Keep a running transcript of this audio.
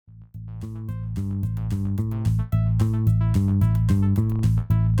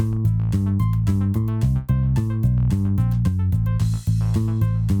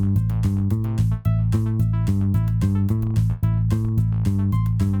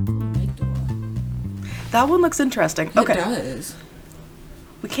That one looks interesting. Okay. It does.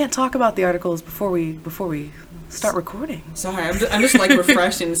 We can't talk about the articles before we start recording. Sorry, I'm just like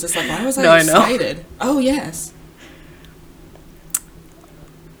refreshed, and it's just like, why was No, I I know. excited? Oh, yes.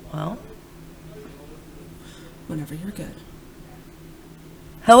 Well, Whenever you're good.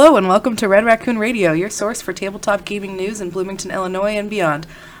 hello and welcome to Red Raccoon Radio, your source for tabletop gaming news in Bloomington, Illinois and beyond.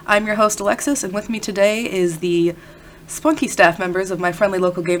 I'm your host, Alexis, and with me today is the spunky staff members of my friendly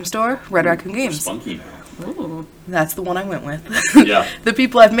local game store, Red Raccoon Games. Spunky now. Ooh. That's the one I went with. Yeah. The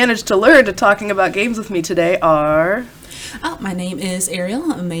people I've managed to lure to talking about games with me today are... Oh, my name is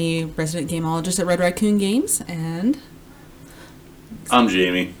Ariel. I'm a resident gameologist at Red Raccoon Games, and... I'm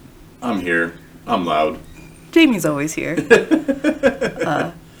Jamie. I'm here. I'm loud. Jamie's always here.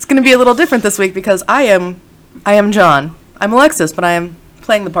 It's going to be a little different this week because I am John. I'm Alexis, but I am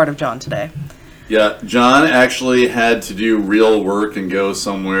playing the part of John today. Yeah, John actually had to do real work and go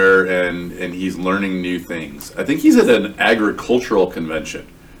somewhere, and he's learning new things. I think he's at an agricultural convention.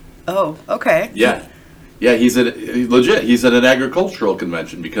 Oh, okay. Yeah. Yeah, he's at an agricultural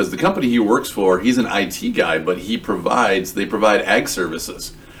convention because the company he works for, he's an IT guy, but they provide ag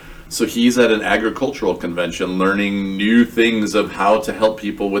services. So he's at an agricultural convention learning new things of how to help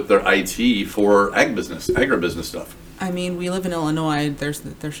people with their IT for agribusiness stuff. I mean, we live in Illinois. There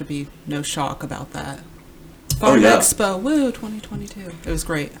should be no shock about that. Oh, Farm yeah. Expo, woo, 2022. It was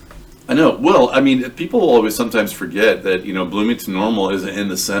great. I know. Well, I mean, people always sometimes forget that, Bloomington Normal is in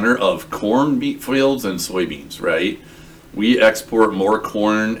the center of corn fields and soybeans, right? We export more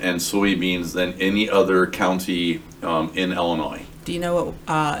corn and soybeans than any other county in Illinois. Do you know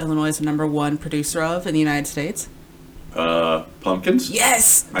what Illinois is the #1 producer of in the United States? Pumpkins?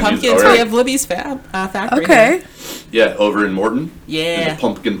 Yes! I Pumpkins. knew- alright. We have Libby's factory. Okay. here. Yeah, over in Morton. Yeah. There's a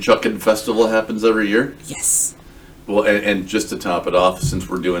pumpkin chucking festival happens every year. Yes. Well, and just to top it off, since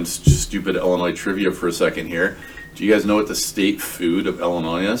we're doing stupid Illinois trivia for a second here, do you guys know what the state food of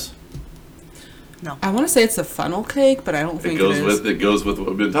Illinois is? No. I want to say it's a funnel cake, but I don't think it is. It goes with what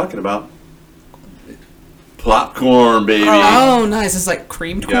we've been talking about. Popcorn, baby. Oh, nice. It's like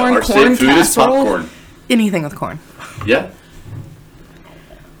creamed Yeah, corn, our corn state food is casserole. popcorn. Anything with corn. Yeah.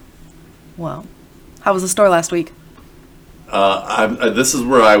 Well, how was the store last week? This is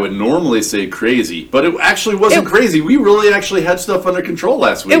where I would normally say crazy, but it actually wasn't crazy. We really actually had stuff under control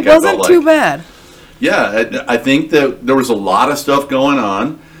last week. It wasn't too bad. Yeah, I think that there was a lot of stuff going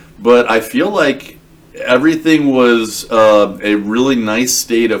on, but I feel like everything was a really nice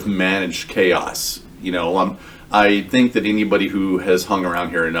state of managed chaos. I think that anybody who has hung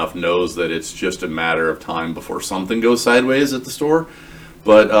around here enough knows that it's just a matter of time before something goes sideways at the store.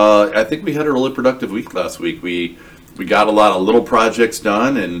 But I think we had a really productive week last week. We got a lot of little projects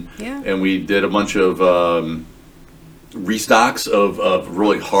done, and we did a bunch of restocks of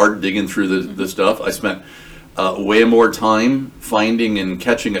really hard digging through the stuff. I spent way more time finding and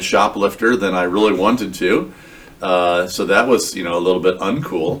catching a shoplifter than I really wanted to. So that was, a little bit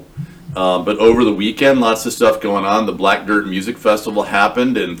uncool. But over the weekend, lots of stuff going on. The Black Dirt Music Festival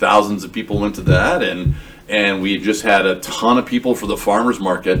happened, and thousands of people went to that. And we just had a ton of people for the farmers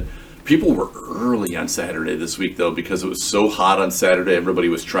market. People were early on Saturday this week, though, because it was so hot on Saturday. Everybody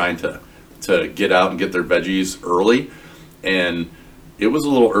was trying to get out and get their veggies early. And it was a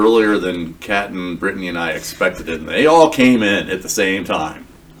little earlier than Kat and Brittany and I expected it. And they all came in at the same time.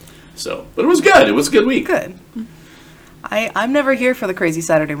 But it was good. It was a good week. Good. I'm never here for the crazy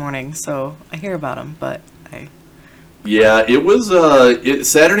Saturday morning, so I hear about them, but Yeah, it was.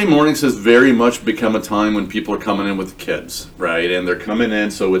 Saturday mornings has very much become a time when people are coming in with kids, right? And they're coming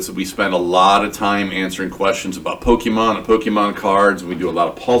in, so we spend a lot of time answering questions about Pokemon and Pokemon cards. And we do a lot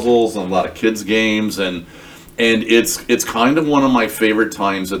of puzzles and a lot of kids games, and it's kind of one of my favorite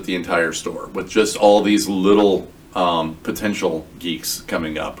times at the entire store with just all these little potential geeks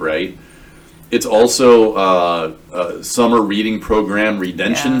coming up, right? It's also summer reading program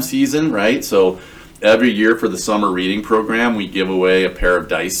redemption season, right? So every year for the summer reading program, we give away a pair of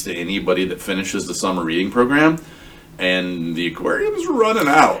dice to anybody that finishes the summer reading program. And the aquarium's running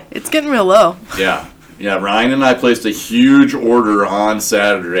out. it's getting real low. Yeah. Ryan and I placed a huge order on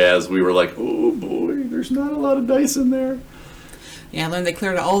Saturday as we were like, oh boy, there's not a lot of dice in there. Yeah, I learned they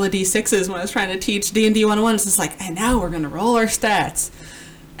cleared out all the D6s when I was trying to teach D&D 101. It's just like, and now we're going to roll our stats.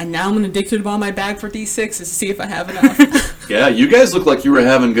 And now I'm going to dig through the bottom of my bag for D6s to see if I have enough. Yeah, you guys look like you were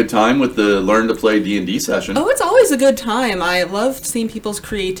having a good time with the Learn to Play D&D session. Oh, it's always a good time. I love seeing people's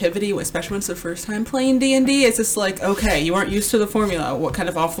creativity, especially when it's the first time playing D&D. It's just like, okay, you aren't used to the formula. What kind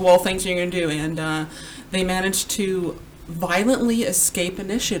of off-the-wall things are you going to do? And they managed to violently escape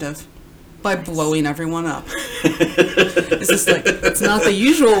initiative by blowing everyone up. It's just like, it's not the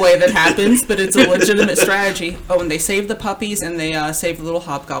usual way that happens, but it's a legitimate strategy. Oh, and they saved the puppies, and they saved the little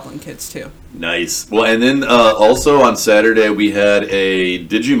hobgoblin kids, too. Nice. Well, and then also on Saturday we had a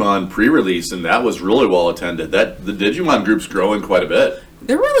Digimon pre-release, and that was really well attended. The Digimon group's growing quite a bit.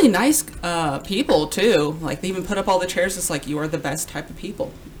 They're really nice people, too. Like, they even put up all the chairs. It's like, you are the best type of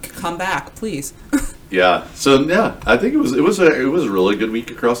people. Come back, please. Yeah. So yeah, I think it was a really good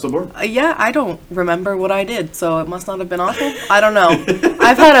week across the board. Yeah, I don't remember what I did, so it must not have been awful. I don't know.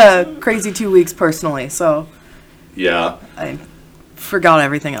 I've had a crazy 2 weeks personally, so Yeah. I forgot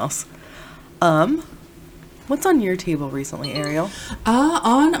everything else. What's on your table recently, Ariel?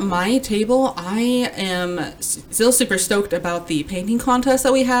 On my table, I am still super stoked about the painting contest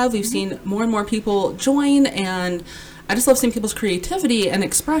that we have. We've seen more and more people join, and I just love seeing people's creativity and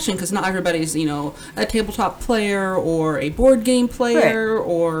expression, because not everybody's, a tabletop player or a board game player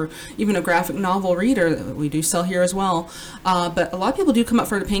or even a graphic novel reader that we do sell here as well. But a lot of people do come up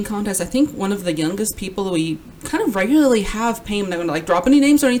for the paint contest. I think one of the youngest people that we kind of regularly have paint, I'm not going to drop any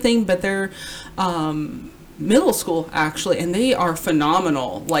names or anything, but they're middle school actually, and they are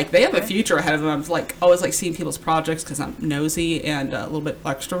phenomenal. Like, they have a future ahead of them. I'm always seeing people's projects because I'm nosy and a little bit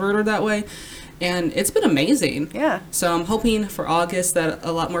extroverted that way. And it's been amazing. Yeah. So I'm hoping for August that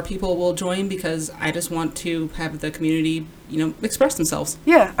a lot more people will join, because I just want to have the community, express themselves.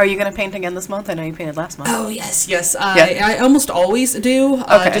 Yeah. Are you going to paint again this month? I know you painted last month. Oh, yes. I almost always do,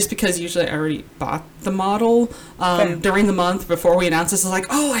 just because usually I already bought the model during the month before we announced this. I was like,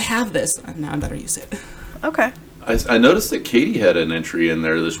 oh, I have this. Now I better use it. Okay. I noticed that Katie had an entry in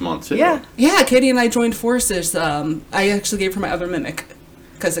there this month too. Yeah. Yeah, Katie and I joined forces. I actually gave her my other Mimic,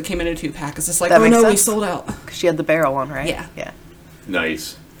 because it came in a 2-pack. It's just like, That oh makes no, we sense. sold out. Because she had the barrel one, right? Yeah. Yeah.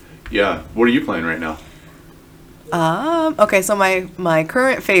 Nice. Yeah. What are you playing right now? Okay, so my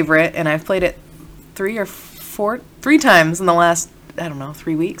current favorite, and I've played it 3 times in the last,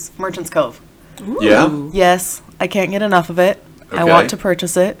 3 weeks, Merchant's Cove. Ooh. Yeah? Yes, I can't get enough of it. I Okay. want to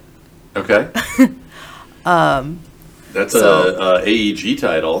purchase it. Okay. That's a AEG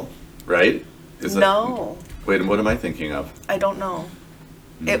title, right? No, Wait, what am I thinking of? I don't know.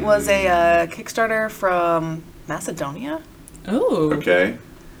 It was a Kickstarter from Macedonia. Oh. Okay.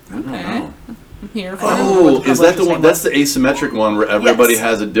 I don't Okay. know. I'm here for it. Oh, What the is that the publisher's one? name That's the asymmetric one where everybody Yes.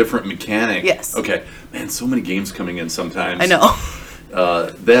 has a different mechanic. Yes. Okay. Man, so many games coming in sometimes. I know.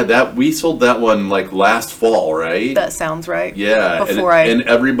 That we sold that one last fall, right? That sounds right. Yeah, Before and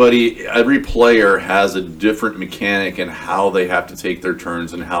every player has a different mechanic and how they have to take their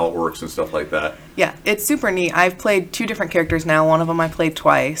turns and how it works and stuff like that. Yeah, it's super neat. I've played 2 different characters now. One of them I played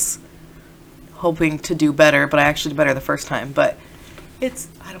twice, hoping to do better, but I actually did better the first time. But I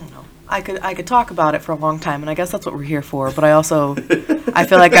don't know. I could talk about it for a long time, and I guess that's what we're here for. But I also, I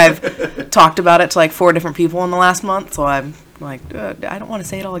feel like I've talked about it to 4 different people in the last month, so I'm like, I don't want to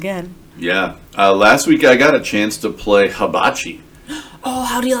say it all again. Yeah. Last week I got a chance to play Hibachi. Oh,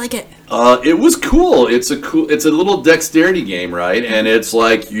 how do you like it? It was cool. It's a little dexterity game, right? And it's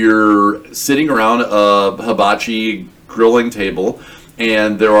like you're sitting around a hibachi grilling table,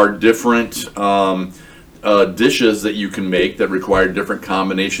 and there are different dishes that you can make that require different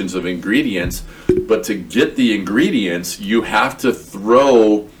combinations of ingredients. But to get the ingredients, you have to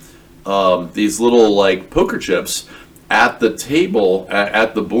throw these little poker chips at the table,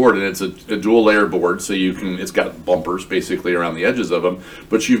 at the board, and it's a dual layer board, so it's got bumpers basically around the edges of them,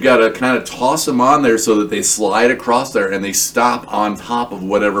 but you've got to kind of toss them on there so that they slide across there and they stop on top of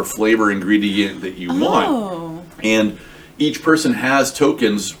whatever flavor ingredient that you want. And each person has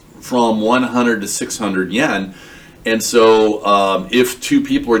tokens from 100 to 600 yen. And so if 2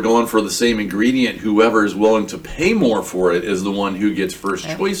 people are going for the same ingredient, whoever is willing to pay more for it is the one who gets first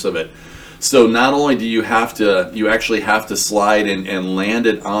choice of it. So not only do you actually have to slide and land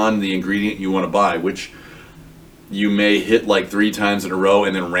it on the ingredient you want to buy, which you may hit 3 times in a row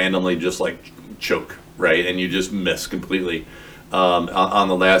and then randomly just choke, right? And you just miss completely on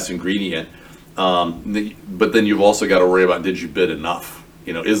the last ingredient. But then you've also got to worry about, did you bid enough?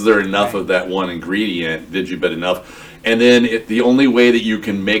 Is there enough of that one ingredient? Did you bid enough? And then the only way that you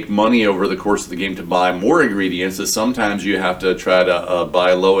can make money over the course of the game to buy more ingredients is sometimes you have to try to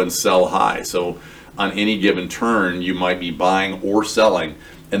buy low and sell high. So on any given turn, you might be buying or selling,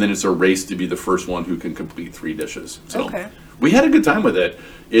 and then it's a race to be the first one who can complete 3 dishes. So Okay. we had a good time with it.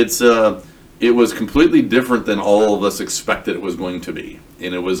 It's it was completely different than all of us expected it was going to be,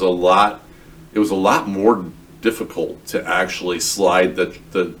 and it was a lot more difficult to actually slide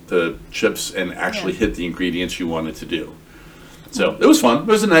the chips and actually hit the ingredients you wanted to do. So it was fun. It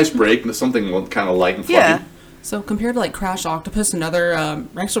was a nice break, something kind of light and fluffy. Yeah. So compared to like Crash Octopus, another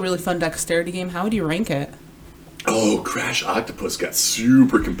actually really fun dexterity game, how would you rank it? Oh, Crash Octopus got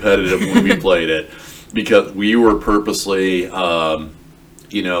super competitive when we played it, because we were purposely,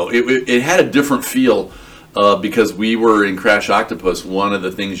 it had a different feel, because we were in Crash Octopus. One of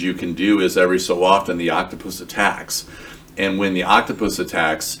the things you can do is every so often the octopus attacks. And when the octopus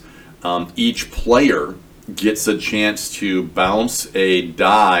attacks, each player gets a chance to bounce a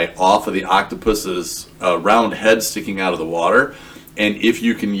die off of the octopus's round head sticking out of the water. And if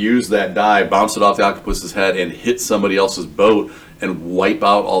you can use that die, bounce it off the octopus's head and hit somebody else's boat and wipe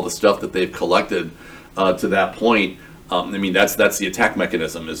out all the stuff that they've collected to that point, that's the attack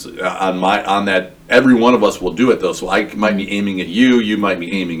mechanism. Is on that. Every one of us will do it though. So I might be aiming at you, you might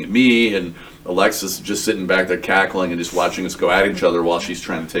be aiming at me, and Alexis just sitting back there cackling and just watching us go at each other while she's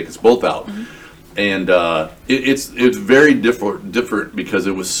trying to take us both out. And it's very different because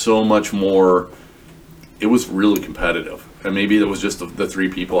it was so much more. It was really competitive, and maybe it was just the three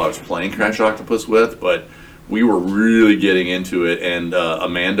people I was playing Crash Octopus with, but we were really getting into it. And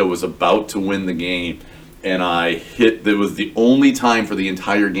Amanda was about to win the game, and it was the only time for the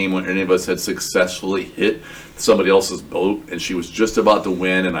entire game when any of us had successfully hit somebody else's boat, and she was just about to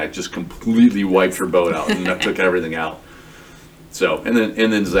win, and I just completely wiped her boat out and took everything out. So, and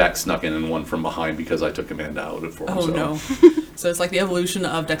then Zach snuck in and won from behind because I took Amanda out for him. Oh, no. So it's like the evolution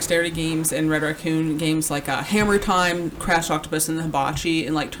of dexterity games and Red Raccoon games like Hammer Time, Crash Octopus, and Hibachi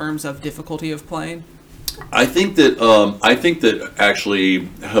in like terms of difficulty of playing. I think that actually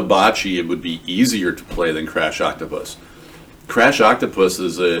Hibachi, it would be easier to play than Crash Octopus. Crash Octopus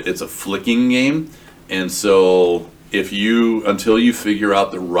it's a flicking game, and so until you figure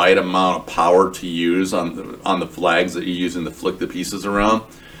out the right amount of power to use on the flags that you're using to flick the pieces around,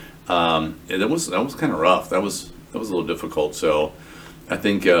 that was kind of rough. That was a little difficult. So I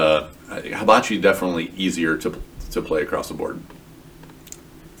think Hibachi definitely easier to play across the board.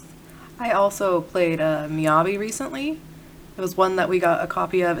 I also played Miyabi recently. It was one that we got a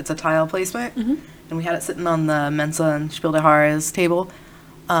copy of. It's a tile placement, and we had it sitting on the Mensa and Spiel des Jahres table.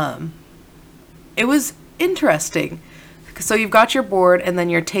 It was interesting. So you've got your board, and then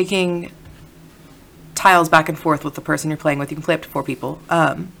you're taking tiles back and forth with the person you're playing with. You can play up to 4 people.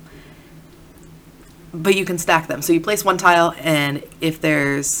 But you can stack them. So you place one tile, and if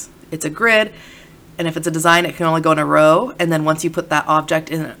it's a grid, and if it's a design, it can only go in a row. And then once you put that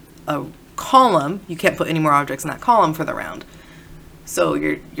object in a column, you can't put any more objects in that column for the round. So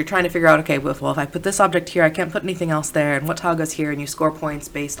you're trying to figure out, okay, well, if I put this object here, I can't put anything else there, and what tile goes here, and you score points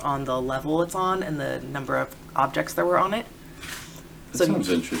based on the level it's on and the number of objects there were on it. That sounds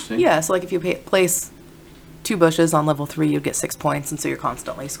interesting. Yeah, so like if you place 2 bushes on level 3, you'd get 6 points, and so you're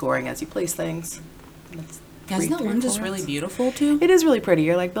constantly scoring as you place things. Isn't that one just really beautiful too? It is really pretty.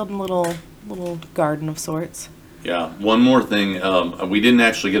 You're like building a little garden of sorts. Yeah. One more thing. We didn't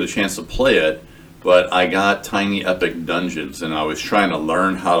actually get a chance to play it, but I got Tiny Epic Dungeons, and I was trying to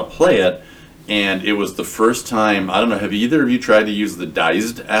learn how to play it, and it was the first time. I don't know. Have either of you tried to use the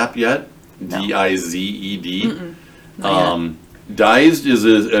Dized app yet? No. Dized. Dized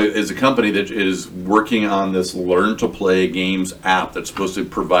is a company that is working on this Learn to Play Games app that's supposed to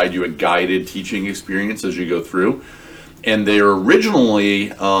provide you a guided teaching experience as you go through. And they originally,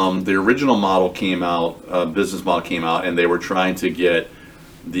 the original model came out, business model came out, and they were trying to get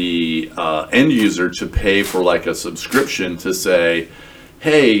the end user to pay for like a subscription to say,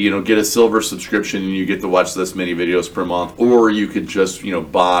 hey, get a silver subscription and you get to watch this many videos per month, or you could just,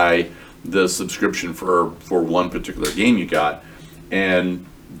 buy the subscription for one particular game you got. And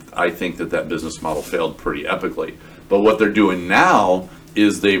I think that business model failed pretty epically. But what they're doing now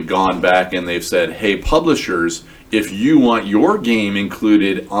is they've gone back and they've said, hey, publishers, if you want your game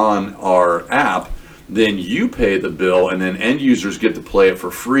included on our app, then you pay the bill, and then end users get to play it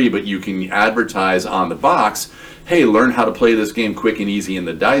for free, but you can advertise on the box, hey, learn how to play this game quick and easy in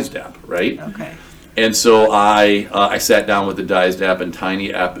the Dized app, right? Okay. And so I sat down with the Dized app and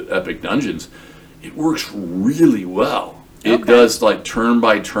Tiny Epic Dungeons. It works really well. It does like turn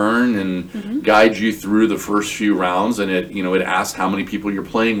by turn and guides you through the first few rounds, and it asks how many people you're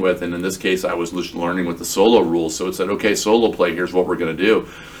playing with. And in this case, I was just learning with the solo rules. So it said, okay, solo play, here's what we're going to do.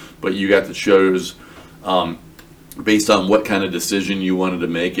 But you got to choose based on what kind of decision you wanted to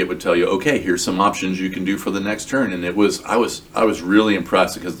make. It would tell you, okay, here's some options you can do for the next turn. And I was really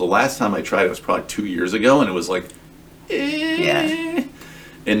impressed because the last time I tried it was probably 2 years ago, and it was like, Yeah.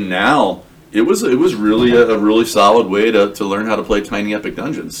 And now it was really a really solid way to learn how to play Tiny Epic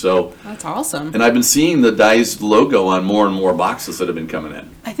Dungeons. So, That's awesome. and I've been seeing the Dice logo on more and more boxes that have been coming in.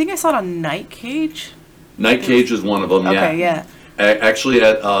 I think I saw it on Night Cage. Night Cage is one of them. Okay, yeah. Actually,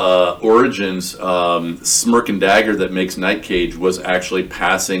 at Origins, Smirk and Dagger that makes Night Cage was actually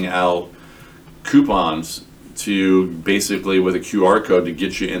passing out coupons to basically with a QR code to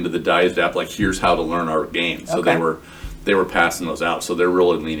get you into the Dized app. Like, here's how to learn our game. So Okay. they were passing those out. So they're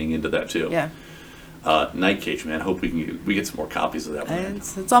really leaning into that too. Yeah. Night Cage, man. Hope we get some more copies of that one.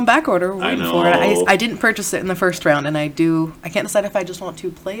 It's on back order. We're I waiting for it. know. I didn't purchase it in the first round, and I can't decide if I just want to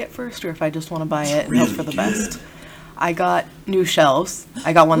play it first or if I just want to buy it and hope for the best. I got new shelves.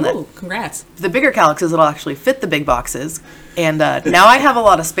 I got one that Ooh, congrats. the bigger Calyxes that'll actually fit the big boxes, and now I have a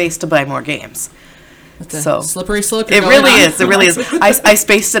lot of space to buy more games. That's a So, slippery slope. It you're going really on. is. It really is. I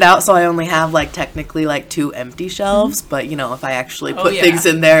spaced it out so I only have technically 2 empty shelves, but if I actually put yeah. things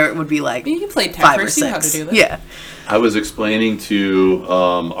in there, it would be like You played 5 or Tetris, you know how to 6. do this. Yeah. I was explaining to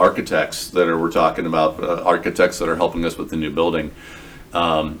architects that we're talking about architects that are helping us with the new building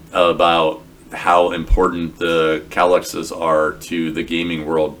about how important the Calyxes are to the gaming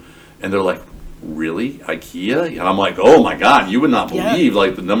world, and they're like, "Really, IKEA?" And I'm like, "Oh my God, you would not Yeah.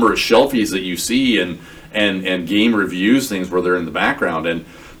 believe the number of shelfies that you see and game reviews things where they're in the background, and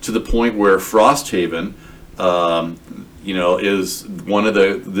to the point where Frosthaven." Is one of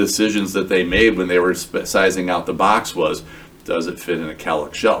the decisions that they made when they were sizing out the box was, does it fit in a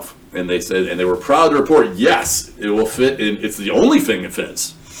Calyx shelf? And they said, and they were proud to report, yes, it will fit in. It's the only thing that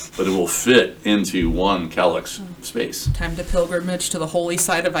fits, but it will fit into one Calyx space. Time to pilgrimage to the holy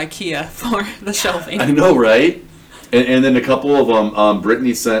site of IKEA for the shelving. I know, right? And then a couple of them,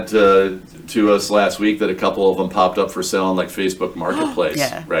 Brittany sent to us last week that a couple of them popped up for sale on Facebook Marketplace,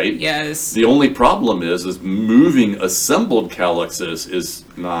 Yeah. right? Yes. The only problem is moving assembled Calyxes is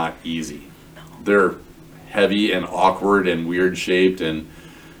not easy. They're heavy and awkward and weird shaped, and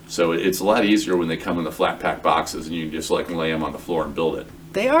so it's a lot easier when they come in the flat pack boxes and you can just lay them on the floor and build it.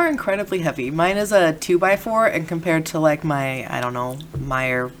 They are incredibly heavy. Mine is a 2x4, and compared to my, I don't know,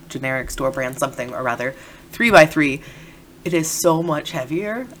 Meyer generic store brand something, or rather 3x3, it is so much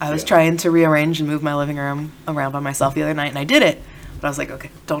heavier. I was Yeah. trying to rearrange and move my living room around by myself the other night, and I did it. But I was like, okay,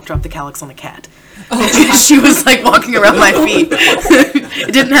 don't drop the Calyx on the cat. She was walking around my feet.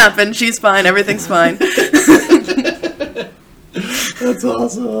 It didn't happen. She's fine. Everything's fine. That's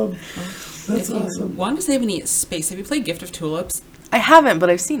awesome. That's awesome. Want to save any space? Have you played Gift of Tulips? I haven't, but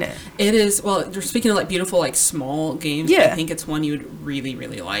I've seen it. It is, well, you're speaking of beautiful, small games. Yeah. I think it's one you would really,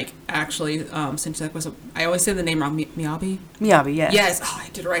 really like. Actually, since I always say the name wrong, Miyabi? Miyabi, yeah. Yes, I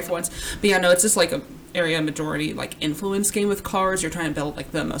did it right for once. But yeah, no, it's just a area majority, influence game with cards. You're trying to build,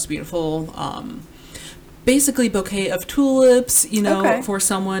 the most beautiful, basically bouquet of tulips, Okay. for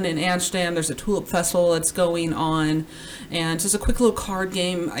someone in Amsterdam. There's a tulip festival that's going on. And just a quick little card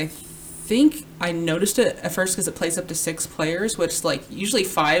game. I think I noticed it at first because it plays up to 6 players, which usually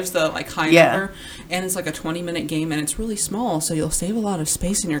 5's the high Yeah. number, and it's a 20-minute game, and it's really small, so you'll save a lot of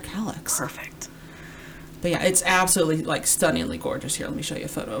space in your Calyx. Perfect. But yeah, it's absolutely stunningly gorgeous. Here, let me show you a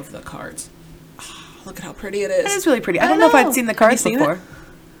photo of the cards. Oh, look at how pretty it is. It is really pretty. I don't know if I'd seen the Have you cards seen it? before.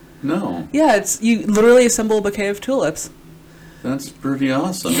 No, Yeah, it's you literally assemble a bouquet of tulips. that's pretty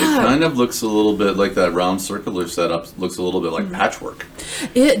awesome. Yeah. It kind of looks a little bit like that round circular setup. Looks a little bit like patchwork.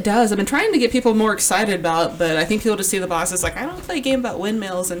 It does. I've been trying to get people more excited about, but I think people just see the box as I don't play a game about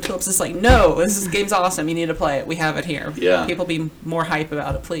windmills and tulips. It's no, this game's awesome. You need to play it. We have it here. Yeah. People be more hype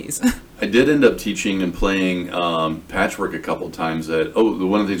about it, please. I did end up teaching and playing patchwork a couple times at. Oh,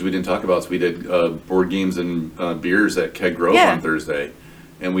 one of the things we didn't talk about is we did board games and beers at Keg Grove Yeah. on Thursday,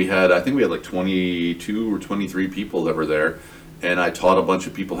 and I think we had 22 or 23 people that were there, and I taught a bunch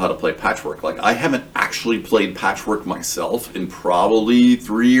of people how to play patchwork. I haven't actually played patchwork myself in probably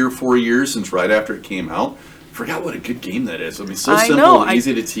 3 or 4 years since right after it came out. Forgot what a good game that is. I mean, so I simple, know, and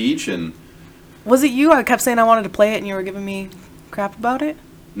easy to teach, and Was it you? I kept saying I wanted to play it, and you were giving me crap about it?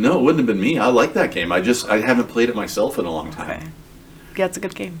 no, it wouldn't have been me. I like that game. I haven't played it myself in a long time. Okay. Yeah, it's a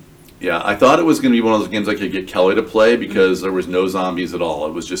good game. Yeah, I thought it was going to be one of those games I could get Kelly to play because there was no zombies at all.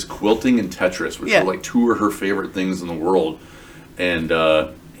 It was just quilting and Tetris, which Yeah. are 2 of her favorite things in the world. And,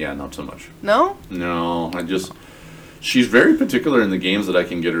 yeah, not so much. No? No, she's very particular in the games that I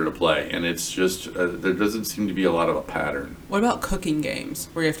can get her to play. And it's just, there doesn't seem to be a lot of a pattern. What about cooking games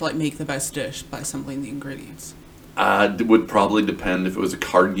where you have to make the best dish by assembling the ingredients? It would probably depend. If it was a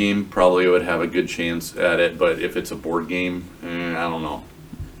card game, probably I would have a good chance at it. But if it's a board game, I don't know.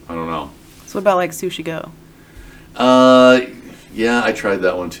 So what about Sushi Go? Yeah, I tried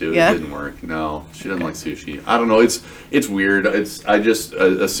that one too. Yeah? It didn't work. No, she doesn't like sushi. I don't know. It's weird. I just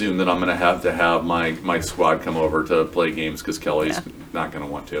assume that I'm gonna have to have my squad come over to play games because Kelly's not gonna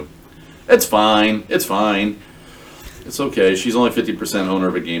want to. It's fine. It's fine. It's okay. She's only 50% owner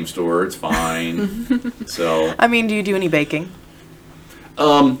of a game store. It's fine. So. I mean, do you do any baking?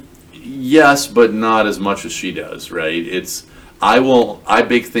 Yes, but not as much as she does. Right? I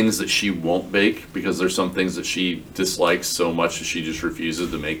bake things that she won't bake because there's some things that she dislikes so much that she just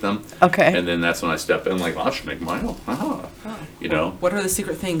refuses to make them. Okay. And then that's when I step in, like, I should make my own. You know. What are the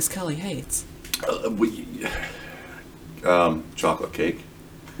secret things Kelly hates? Chocolate cake.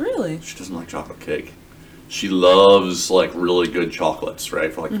 Really? She doesn't like chocolate cake. She loves like really good chocolates,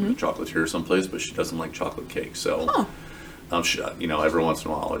 right? For like chocolatier someplace, but she doesn't like chocolate cake. So, every once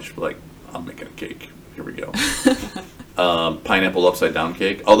in a while, she'll be like, "I'm making a cake. Here we go." Pineapple upside down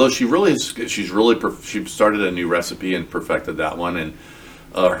cake. Although she started a new recipe and perfected that one, and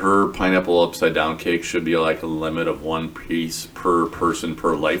her pineapple upside down cake should be like a limit of 1 piece per person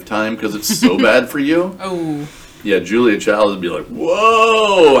per lifetime because it's so bad for you. Oh. Yeah, Julia Child would be like,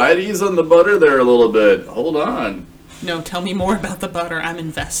 "Whoa, I'd ease on the butter there a little bit. Hold on." No, tell me more about the butter. I'm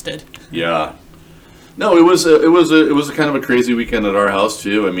invested. Yeah. No, it was a kind of a crazy weekend at our house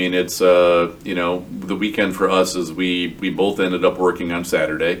too. I mean, it's the weekend for us is we both ended up working on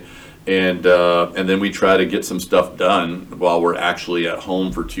Saturday, and then we try to get some stuff done while we're actually at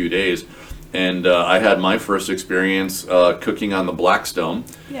home for 2 days. And I had my first experience cooking on the Blackstone.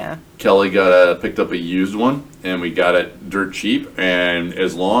 Yeah. Kelly picked up a used one, and we got it dirt cheap. And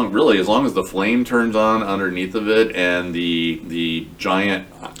as long as the flame turns on underneath of it, and the giant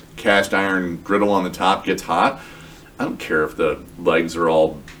cast iron griddle on the top gets hot, I don't care if the legs are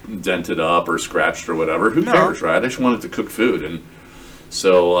all dented up or scratched or whatever. Who cares, right? I just wanted to cook food, and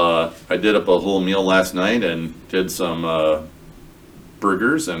so I did up a whole meal last night and did some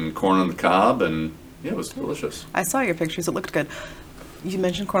burgers and corn on the cob, and yeah, it was delicious. I saw your pictures. It looked good. You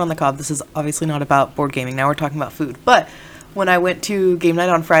mentioned corn on the cob. This is obviously not about board gaming. Now we're talking about food. But when I went to game night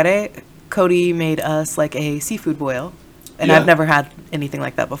on Friday, Cody made us like a seafood boil. And Yeah. I've never had anything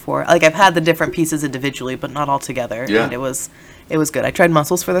like that before. Like I've had the different pieces individually, but not all together. Yeah. And it was good. I tried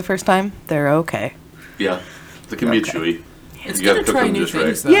mussels for the first time. They're okay. Yeah, they can be Okay. chewy. It's You gotta good to cook try them new just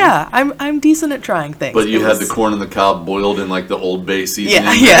things, right. though. Yeah, I'm decent at trying things. But you It had was- the corn on the cob boiled in like the Old Bay seasoning.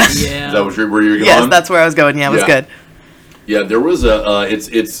 Yeah. Is Yeah. that where you were going? Yes, that's where I was going. Yeah, it was Yeah. good. Yeah, there was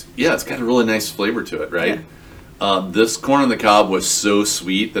it's got a really nice flavor to it, right? This corn on the cob was so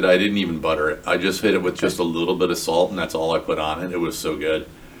sweet that I didn't even butter it. I just hit it with just a little bit of salt, and that's all I put on it. It was so good.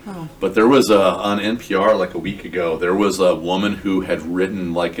 Oh. But there was on NPR like a week ago, there was a woman who had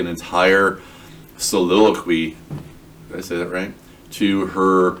written like an entire soliloquy. Did I say that right?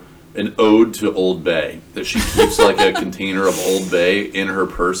 To an ode to Old Bay, that she keeps like a container of Old Bay in her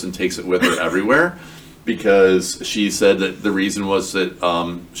purse and takes it with her everywhere, because she said that the reason was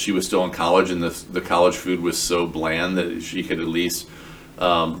that she was still in college and the college food was so bland that she could at least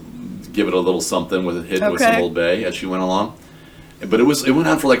give it a little something with some Okay. Old Bay as she went along. But it went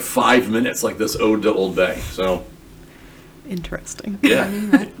on for like 5 minutes, like this ode to Old Bay. So Interesting. yeah.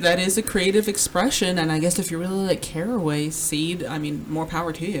 That is a creative expression, and I guess if you really like caraway seed, I mean, more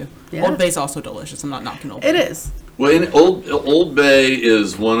power to you. Yeah. Old Bay's also delicious. I'm not knocking Old Bay. It is. Well, in Old Bay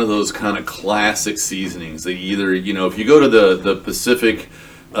is one of those kind of classic seasonings. They either, if you go to the Pacific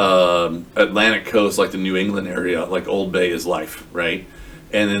Atlantic coast, like the New England area, like Old Bay is life, right?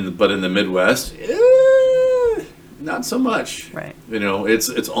 But in the Midwest, not so much. Right.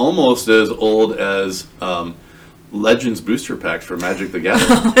 It's almost as old as Legends booster packs for Magic the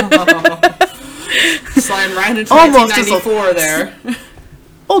Gathering. Sliding right into Almost as old. 1994 there.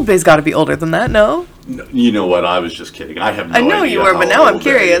 Old Bay's got to be older than that, no? No, you know what? I was just kidding. I have no I know idea you were, but how now I'm old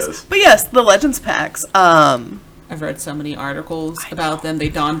Bay curious. is. But yes, the Legends packs. I've read so many articles about them. They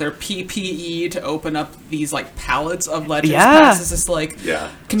donned their PPE to open up these like pallets of Legends Yeah. packs. It's just like, Yeah.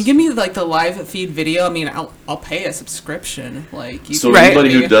 can you give me like the live feed video? I mean, I'll pay a subscription. Like, you So can-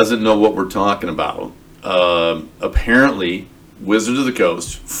 anybody who doesn't know what we're talking about, apparently Wizards of the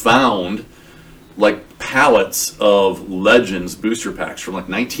Coast found like pallets of Legends booster packs from like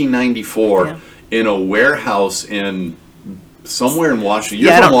 1994 Yeah. in a warehouse in somewhere in Washington.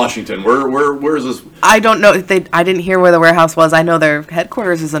 Yeah, I You're from don't- Washington. Where is this? I don't know. I didn't hear where the warehouse was. I know their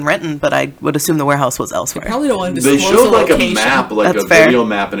headquarters is in Renton, but I would assume the warehouse was elsewhere. Probably don't want to They disclose showed the like location. a map, like That's a fair. video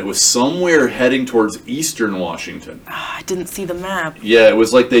map, and it was somewhere heading towards eastern Washington. I didn't see the map. Yeah, it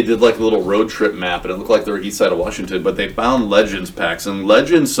was like they did like a little road trip map, and it looked like they were east side of Washington, but they found Legends packs. And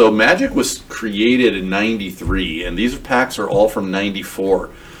Legends, so Magic was created in 93, and these packs are all from 94,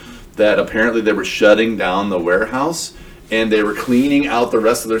 that apparently they were shutting down the warehouse, and they were cleaning out the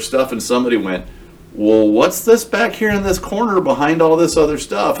rest of their stuff, and somebody went, well, what's this back here in this corner behind all this other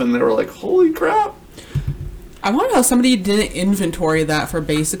stuff? And they were like, holy crap. I wonder how somebody didn't inventory that for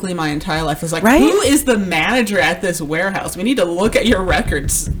basically my entire life. It's like, Right? who is the manager at this warehouse? We need to look at your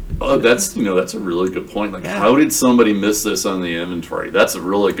records. Oh, that's a really good point. Like, Yeah. how did somebody miss this on the inventory? That's a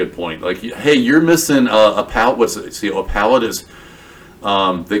really good point. Like, hey, you're missing a pallet. What's it? See, a pallet is,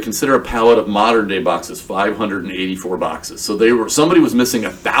 they consider a pallet of modern day boxes 584 boxes. So somebody was missing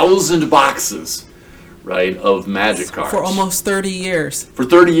 1,000 boxes, right, of Magic cards For almost 30 years. For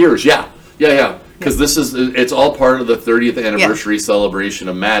 30 years. Yeah. Because it's all part of the 30th anniversary celebration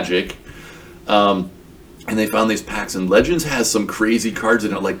of Magic. And they found these packs, and Legends has some crazy cards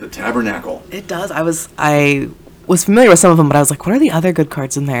in it, like the Tabernacle. It does. I was familiar with some of them, but I was like, what are the other good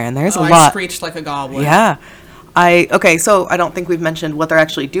cards in there? And there's a I lot. screeched like a goblin. Yeah. Okay, so I don't think we've mentioned what they're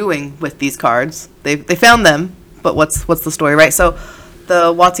actually doing with these cards. They found them, but what's the story, right? So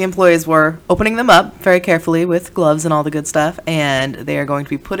the WotC employees were opening them up very carefully with gloves and all the good stuff, and they are going to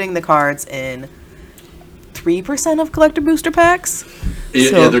be putting the cards in 3% of collector booster packs.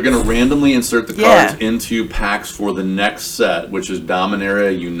 Yeah, they're going to randomly insert the Yeah. cards into packs for the next set, which is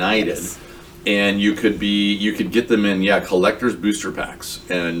Dominaria United, and you could get them in collector's booster packs,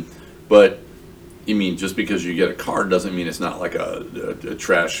 but you mean just because you get a card doesn't mean it's not like a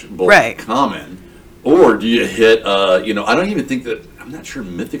trash bulk Right. common, or do you hit I don't even think that, I'm not sure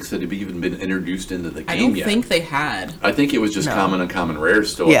Mythics had even been introduced into the game I don't yet. think they had. I think it was just No. common and common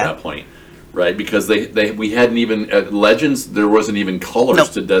rares still Yeah. at that point, right? Because we hadn't even at Legends, there wasn't even colors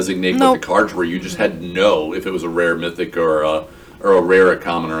Nope. to designate Nope. what the cards were. You just had to know if it was a rare mythic or a rare, a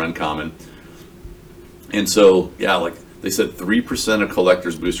common or uncommon. And so like they said, 3% of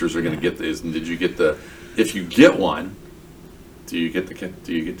collectors boosters are going to get these. And did you get if you get one? Do you get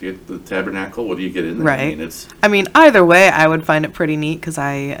the Tabernacle? What do you get in there? Right. I mean, Either way, I would find it pretty neat because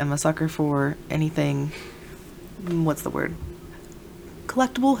I am a sucker for anything, what's the word?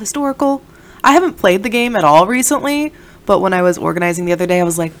 Collectible, historical. I haven't played the game at all recently, but when I was organizing the other day, I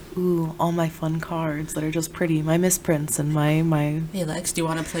was like, ooh, all my fun cards that are just pretty. My misprints and my... Hey, Lex, do you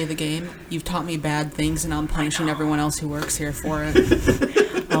want to play the game? You've taught me bad things, and I'm punishing everyone else who works here for it.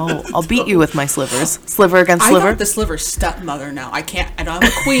 Oh, I'll beat you with my slivers. Sliver against I sliver. got the Sliver stepmother now. I don't have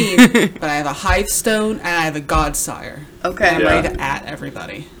a queen, but I have a Hive Stone, and I have a Godsire. Okay. And I'm Yeah. ready to at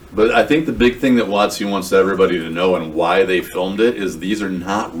everybody. But I think the big thing that WotC wants everybody to know and why they filmed it is these are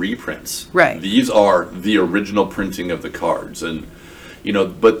not reprints. Right. These are the original printing of the cards. And,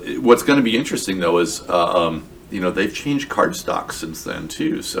 but what's going to be interesting, though, is, they've changed card stock since then,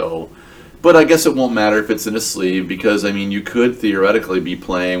 too. So, but I guess it won't matter if it's in a sleeve because, you could theoretically be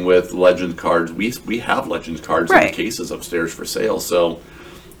playing with Legends cards. We have Legends cards in Right. the cases upstairs for sale. So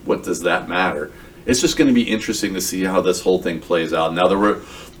what does that matter? It's just going to be interesting to see how this whole thing plays out. Now, there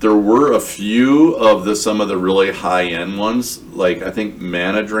were a few of some of the really high-end ones, like I think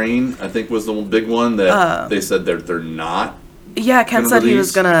Mana Drain, I think was the big one that they said they're not. Yeah, Ken gonna said he was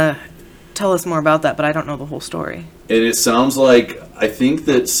release. going to tell us more about that, but I don't know the whole story. And it sounds like, I think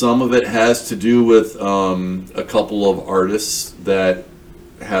that some of it has to do with a couple of artists that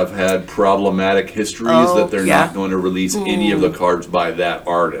have had problematic histories that they're yeah. not going to release any of the cards by that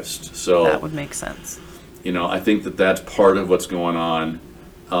artist. So That would make sense. I think that's part of what's going on.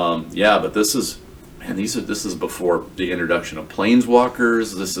 But this is before the introduction of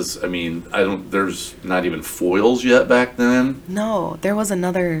Planeswalkers. This is, there's not even foils yet back then. No, there was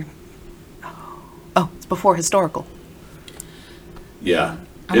another... Oh, it's before historical. Yeah.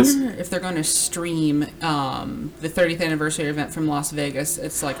 I wonder if they're going to stream the 30th anniversary event from Las Vegas.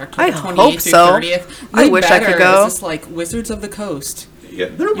 It's like October I 28th hope through so. 30th. I They wish I could better. go. It's just like Wizards of the Coast. Yeah,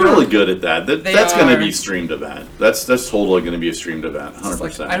 they're really good at that. They That's going to are. be a streamed event. That's totally going to be a streamed event, 100%.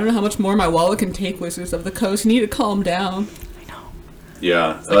 It's like, I don't know how much more my wallet can take, Wizards of the Coast. You need to calm down.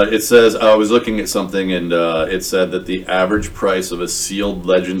 Yeah, it says, I was looking at something and it said that the average price of a sealed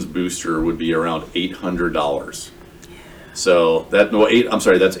Legends booster would be around $800. So that's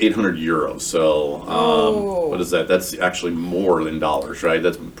 800 euros. So what is that? That's actually more than dollars, right?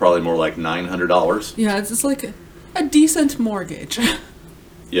 That's probably more like $900. Yeah, it's just like a decent mortgage.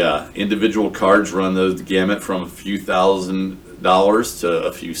 Yeah, individual cards run the gamut from a few $1,000s to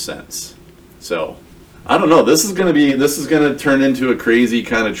a few cents. So I don't know. This is going to turn into a crazy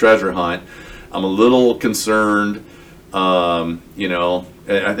kind of treasure hunt. I'm a little concerned. I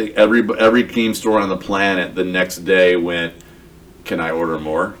think every game store on the planet the next day went, "Can I order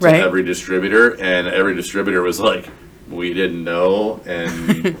more?" to Right. every distributor, and every distributor was like, "We didn't know,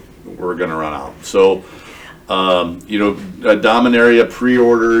 and we're going to run out." So Dominaria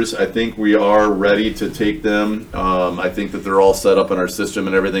pre-orders, I think we are ready to take them. I think that they're all set up in our system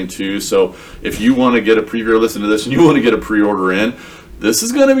and everything too. So if you want to get a preview or listen to this and you want to get a pre-order in, this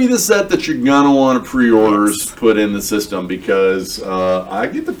is going to be the set that you're going to want to pre-orders put in the system, because I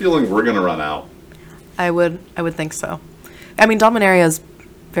get the feeling we're going to run out. I would think so. I mean, Dominaria is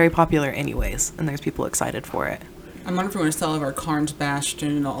very popular anyways, and there's people excited for it. I'm wondering if we're going to sell our Karn's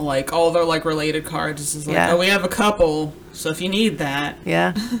Bastion and all their related cards. It's just like, Yeah. oh, we have a couple, so if you need that.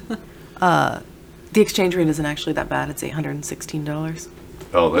 Yeah. The exchange rate isn't actually that bad. It's $816.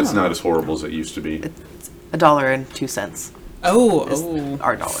 Oh, that's not as horrible as it used to be. It's $1.02 is Oh.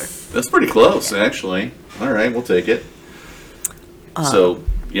 our dollar. That's pretty close, actually. All right, we'll take it. So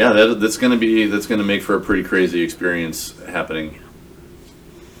yeah, that's going to make for a pretty crazy experience happening.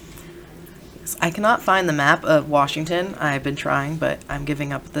 I cannot find the map of Washington. I've been trying, but I'm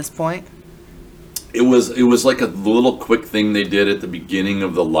giving up at this point. It was like a little quick thing they did at the beginning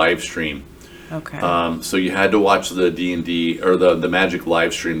of the live stream. Okay. So you had to watch the D&D or the Magic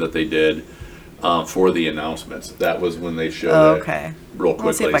live stream that they did for the announcements. That was when they showed Okay. it real quickly.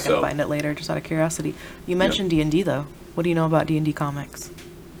 I'll see if I can find it later, just out of curiosity. You mentioned D&D, though. What do you know about D&D comics?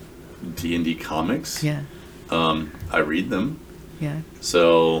 D&D comics? Yeah. I read them. Yeah.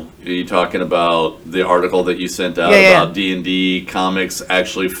 So are you talking about the article that you sent out Yeah. about D&D comics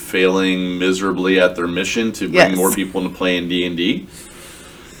actually failing miserably at their mission to bring Yes. more people into playing D&D?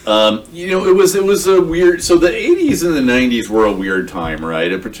 It was a weird. So the 80s and the 90s were a weird time,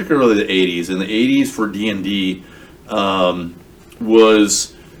 right? And particularly the 80s. And the 80s for D&D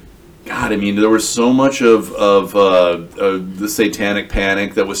was, God. I mean, there was so much of the Satanic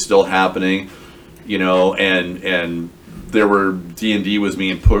Panic that was still happening, and there were D&D was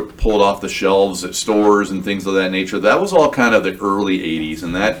being pulled off the shelves at stores and things of that nature. That was all kind of the early 80s,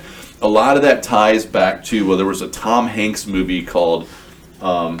 and that a lot of that ties back to, well, there was a Tom Hanks movie called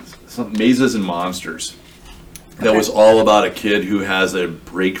Mazes and Monsters that was all about a kid who has a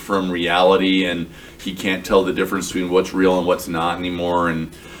break from reality and he can't tell the difference between what's real and what's not anymore.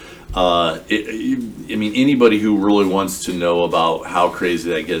 And anybody who really wants to know about how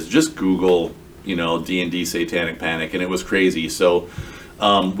crazy that gets, just Google D&D Satanic Panic, and it was crazy. So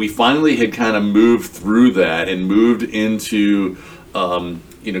we finally had kind of moved through that and moved into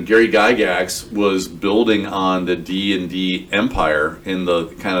Gary Gygax was building on the D&D empire in the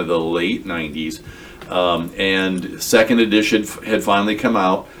kind of the late 90s, and second edition had finally come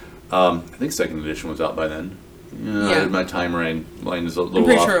out. I think second edition was out by then. Yeah. My timeline is a little I'm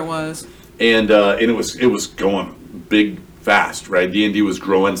pretty off. sure it was. And it was going big fast, right? D&D was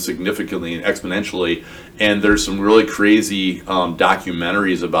growing significantly and exponentially, and there's some really crazy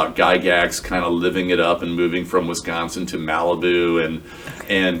documentaries about Gygax kind of living it up and moving from Wisconsin to Malibu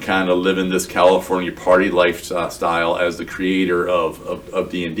and kind of living this California party lifestyle as the creator of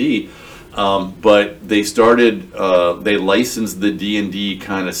D&D. But they they licensed the D&D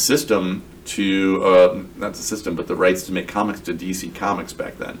kind of system to, not the system, but the rights to make comics to DC Comics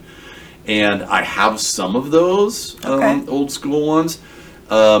back then. And I have some of those old school ones.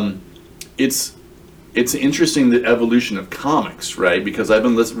 It's interesting, the evolution of comics, right? Because I've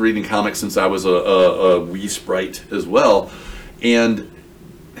been reading comics since I was a wee sprite as well. And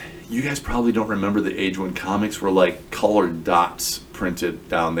you guys probably don't remember the age when comics were like colored dots printed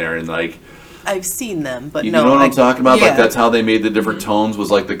down there, and like, I've seen them, but you no. know what I'm talking about? Yeah. Like, that's how they made the different tones, was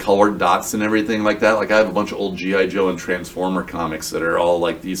like the colored dots and everything like that. Like, I have a bunch of old G.I. Joe and Transformer comics that are all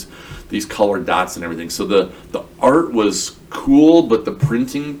like these colored dots and everything. So the art was cool, but the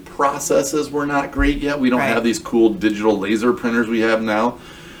printing processes were not great yet. We don't have these cool digital laser printers we have now.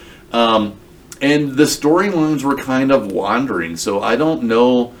 And the storylines were kind of wandering, so I don't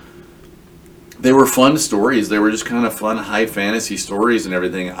know. They were fun stories. They were just kind of fun, high fantasy stories and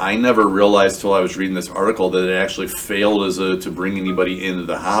everything. I never realized till I was reading this article that it actually failed to bring anybody into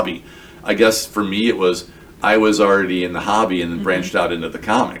the hobby. I guess for me it was, I was already in the hobby and then branched out into the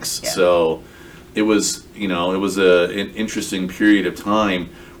comics. Yeah. So it was, an interesting period of time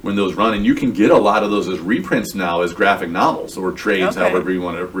when those run. And you can get a lot of those as reprints now as graphic novels or trades, however you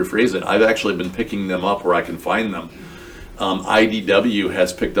want to rephrase it. I've actually been picking them up where I can find them. IDW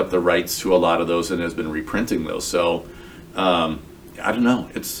has picked up the rights to a lot of those and has been reprinting those. So I don't know.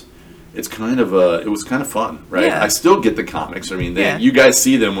 It's kind of it was kind of fun, right? Yeah. I still get the comics. I mean, you guys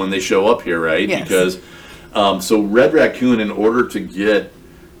see them when they show up here, right? Yes. Because so Red Raccoon, in order to get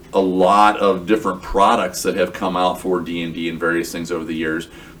a lot of different products that have come out for D&D and various things over the years,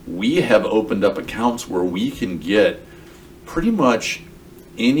 we have opened up accounts where we can get pretty much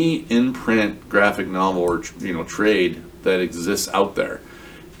any in-print graphic novel or trade that exists out there.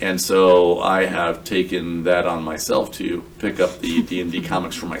 And so I have taken that on myself to pick up the D&D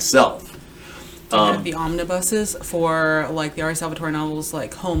comics for myself. Do you have the omnibuses for like the R. Salvatore novels,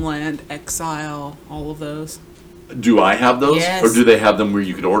 like Homeland, Exile, all of those? Do I have those? Yes. Or do they have them where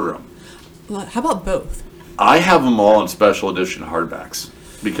you could order them? Well, how about both? I have them all in special edition hardbacks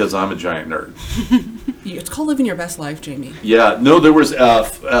because I'm a giant nerd. It's called Living Your Best Life, Jamie. Yeah, no, there was,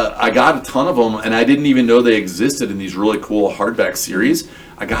 I got a ton of them, and I didn't even know they existed in these really cool hardback series.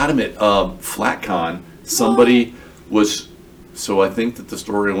 I got them at FlatCon. Somebody was, so I think that the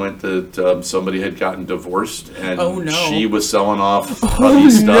story went that somebody had gotten divorced, and Oh, no. she was selling off hubby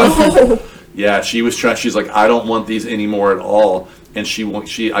stuff. Yeah, she was trying, she's like, I don't want these anymore at all. And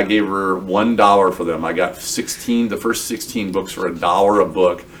I gave her $1 for them. I got the first 16 books for $1 a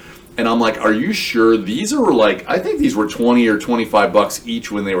book. And I'm like, are you sure? These are like, I think these were 20 or 25 bucks each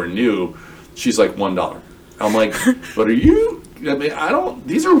when they were new. She's like, $1. I'm like, but are you, I mean,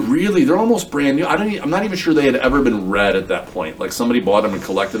 these are really, they're almost brand new. I'm not even sure they had ever been read at that point. Like somebody bought them and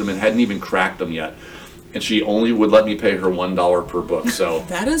collected them and hadn't even cracked them yet. And she only would let me pay her $1 per book. So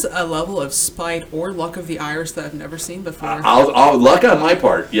That is a level of spite or luck of the Irish that I've never seen before. I'll luck on my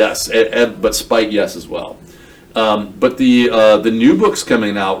part, yes, but spite, yes, as well. But the new books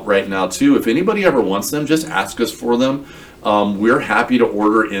coming out right now too. If anybody ever wants them, just ask us for them. We're happy to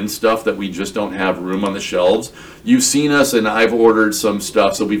order in stuff that we just don't have room on the shelves. You've seen us, and I've ordered some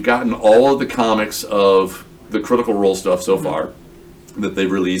stuff. So we've gotten all of the comics of the Critical Role stuff so far that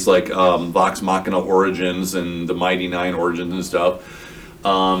they've released, like Vox Machina Origins and the Mighty Nine Origins and stuff.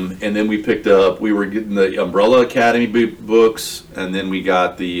 And then we were getting the Umbrella Academy books, and then we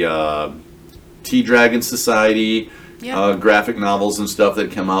got the T-Dragon Society graphic novels and stuff that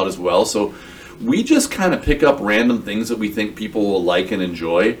come out as well. So we just kind of pick up random things that we think people will like and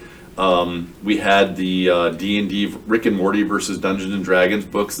enjoy. We had the D&D Rick and Morty versus Dungeons and Dragons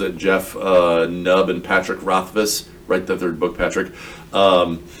books that Jeff Nubb and Patrick Rothfuss, write the third book, Patrick,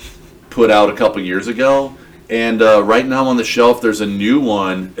 put out a couple years ago. And right now on the shelf, there's a new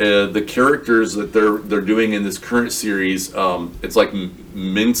one. The characters that they're doing in this current series, it's like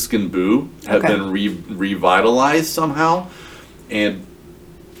Minsk and Boo have been revitalized somehow, and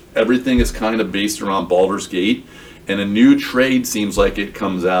everything is kind of based around Baldur's Gate. And a new trade seems like it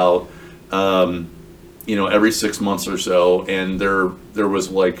comes out, every 6 months or so. And there was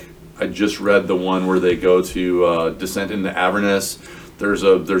like, I just read the one where they go to Descent into Avernus. There's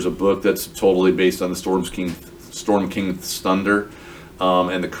a book that's totally based on the Storm King's Thunder,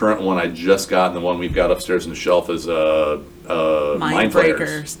 and the current one I just got, and the one we've got upstairs on the shelf is Mind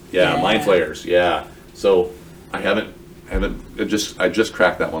Flayers. Yeah, Mind Flayers. Yeah. So I just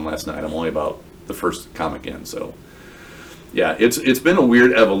cracked that one last night. I'm only about the first comic in, so yeah, it's been a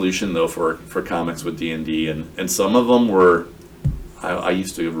weird evolution though for comics with D&D, and some of them were. I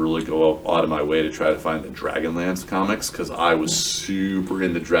used to really go out of my way to try to find the Dragonlance comics because I was super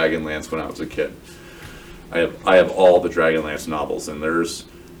into Dragonlance when I was a kid. I have all the Dragonlance novels, and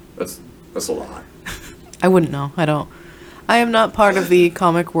that's a lot. I wouldn't know. I don't. I am not part of the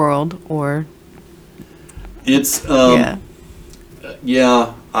comic world, or. It's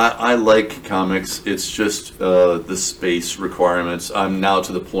yeah. I like comics. It's just the space requirements. I'm now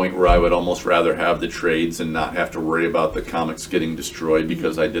to the point where I would almost rather have the trades and not have to worry about the comics getting destroyed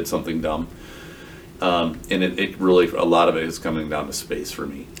because I did something dumb. And it really, a lot of it is coming down to space for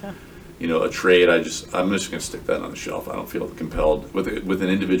me. Yeah. A trade, I'm just going to stick that on the shelf. I don't feel compelled. With an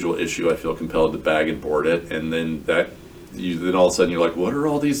individual issue, I feel compelled to bag and board it. And then then all of a sudden you're like, what are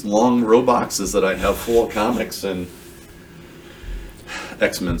all these long row boxes that I have full of comics? And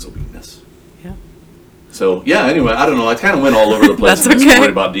X-Men's a weakness. Yeah. So yeah. Anyway, I don't know. I kind of went all over the place in this story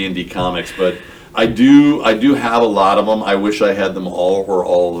about D&D comics, but I do have a lot of them. I wish I had them all or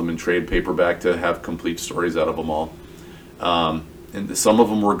all of them in trade paperback to have complete stories out of them all. And some of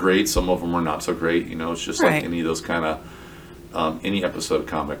them were great. Some of them were not so great. It's just like any of those kind of any episode of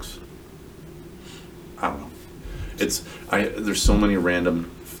comics. I don't know. There's so many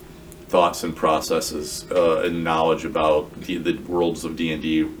random thoughts and processes and knowledge about the worlds of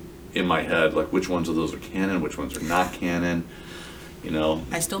D&D in my head, like which ones of those are canon, which ones are not canon.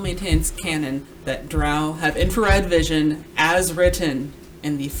 I still maintain it's canon that Drow have infrared vision as written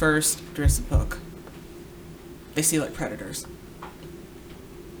in the first Drizzt book. They see like predators.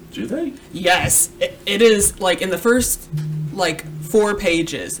 Do they? Yes, it is like in the first 4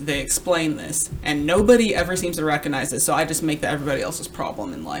 pages they explain this, and nobody ever seems to recognize it. So I just make that everybody else's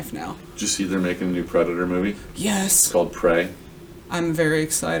problem in life now. Did you see they're making a new Predator movie? Yes. It's called Prey. I'm very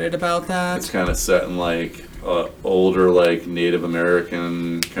excited about that. It's kind of set in older, like Native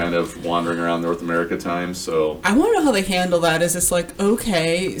American kind of wandering around North America times. So I want to know how they handle that. Is this like,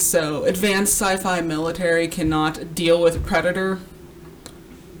 okay, so advanced sci-fi military cannot deal with Predator,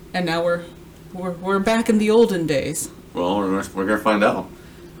 and now we're back in the olden days. well, we're gonna find out.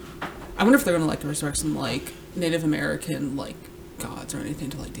 I wonder if they're gonna like resurrect some like Native American like gods or anything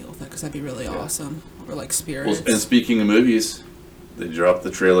to like deal with it, because that'd be really awesome. Or like spirits. Well, and speaking of movies, they dropped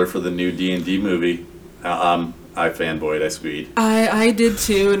the trailer for the new D&D movie. I fanboyed, I squeed. I did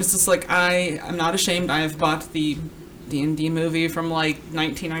too, and it's just like I'm not ashamed. I have bought the D&D movie from like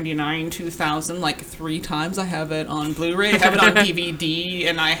 1999, 2000 like 3 times. I have it on Blu-ray, I have it on DVD,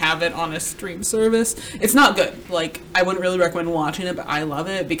 and I have it on a stream service. It's not good. Like, I wouldn't really recommend watching it, but I love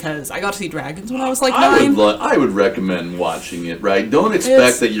it because I got to see dragons when I was like 9. I would recommend watching it, right? Don't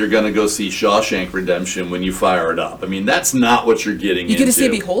expect that you're going to go see Shawshank Redemption when you fire it up. I mean, that's not what you're getting You into. get to see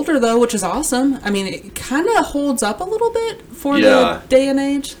Beholder, though, which is awesome. I mean, it kind of holds up a little bit for the day and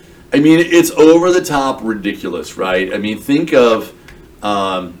age. I mean, it's over the top ridiculous, right? I mean, think of,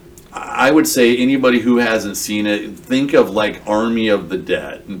 I would say anybody who hasn't seen it, think of like Army of the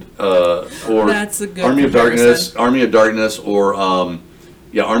Dead, or That's a good Army of comparison. Army of Darkness, or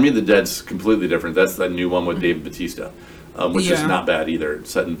Army of the Dead's completely different. That's the new one with Dave Bautista, which is not bad either.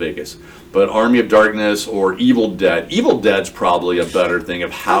 It's set in Vegas. But Army of Darkness or Evil Dead. Evil Dead's probably a better thing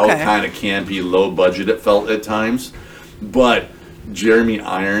of how kind of campy, low budget it felt at times, but Jeremy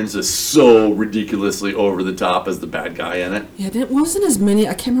Irons is so ridiculously over the top as the bad guy in it. Yeah, it wasn't as many.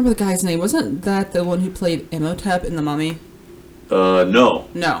 I can't remember the guy's name. Wasn't that the one who played Imhotep in The Mummy? No.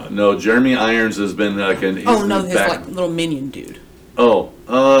 No. Jeremy Irons has been like his like little minion dude. Oh, with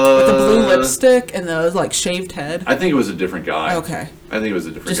the blue lipstick and the like shaved head. I think it was a different guy. Okay. I think it was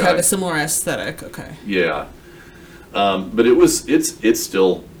a different Just guy. had a similar aesthetic. Okay. Yeah. But it's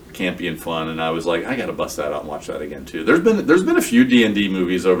still campy and fun, and I was like, I gotta bust that out and watch that again too. There's been a few D&D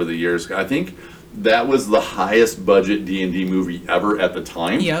movies over the years. I think that was the highest budget D&D movie ever at the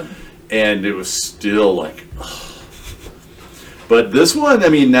time. Yep. And it was still like, ugh. But this one, I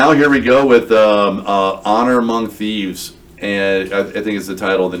mean, now here we go with Honor Among Thieves, and I think it's the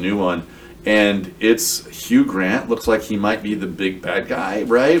title of the new one. And it's Hugh Grant. Looks like he might be the big bad guy,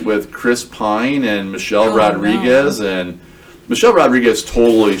 right? With Chris Pine and Michelle Rodriguez. No. And Michelle Rodriguez,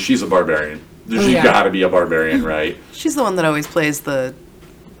 she's a barbarian. She's got to be a barbarian, right? She's the one that always plays the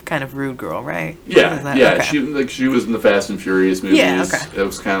kind of rude girl, right? Yeah. Okay. She was in the Fast and Furious movies. Yeah, okay. It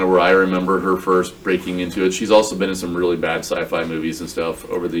was kind of where I remember her first breaking into it. She's also been in some really bad sci-fi movies and stuff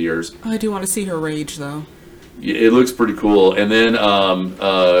over the years. I do want to see her rage, though. Yeah, it looks pretty cool. And then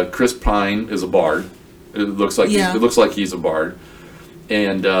Chris Pine is a bard. It looks like he's a bard.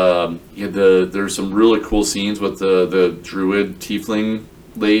 And there's some really cool scenes with the druid tiefling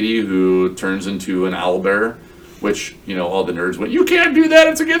lady who turns into an owlbear, which, all the nerds went, "You can't do that,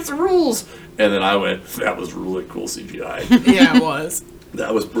 it's against the rules." And then I went, that was really cool CGI. Yeah, it was.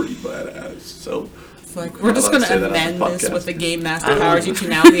 That was pretty badass. So it's like, we're just going to amend this with the Game Master powers. You can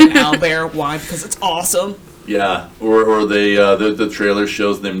now be an owlbear. Why? Because it's awesome. Yeah, or they the trailer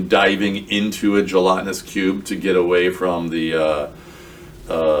shows them diving into a gelatinous cube to get away from the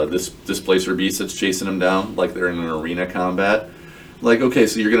this displacer beast that's chasing them down, like they're in an arena combat. Like, okay,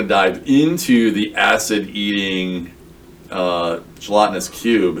 so you're gonna dive into the acid-eating gelatinous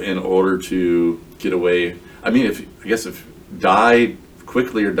cube in order to get away. I mean, if die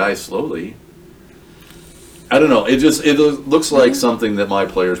quickly or die slowly. I don't know. It looks like something that my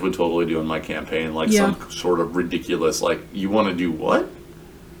players would totally do in my campaign, like some sort of ridiculous. Like, you want to do what?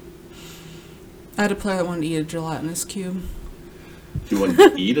 I had a player that wanted to eat a gelatinous cube. You want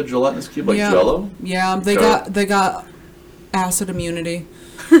to eat a gelatinous cube like Jell-O? Yeah, they got acid immunity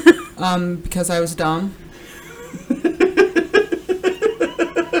because I was dumb.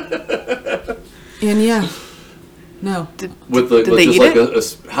 And yeah. No. Did they eat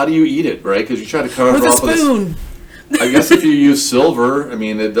it? How do you eat it, right? Because you try to cover with it a off spoon. I guess if you use silver, I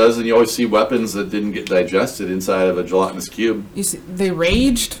mean, it does, and you always see weapons that didn't get digested inside of a gelatinous cube. You see, they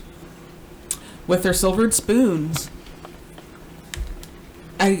raged with their silvered spoons.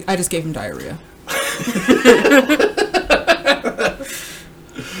 I just gave him diarrhea.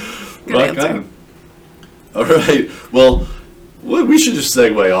 Good answer. All right. Well, we should just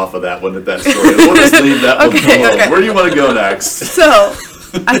segue off of that one at that story. We'll just leave that one alone. Okay. Where do you want to go next? So,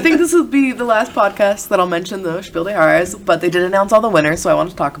 I think this will be the last podcast that I'll mention the Spiel des Jahres, but they did announce all the winners, so I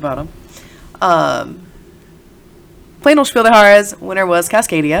wanted to talk about them. Plain old Spiel des Jahres winner was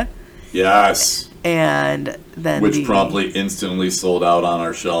Cascadia. Yes. and then Which promptly instantly sold out on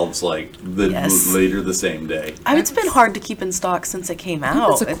our shelves Yes. later the same day. It's been hard to keep in stock since it came I think out.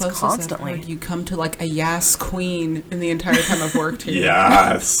 that's the It's closest I've constantly. heard you come to like a Yas Queen in the entire time I've worked here.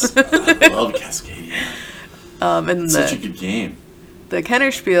 Yes. I love Cascadia. And Such a good game. the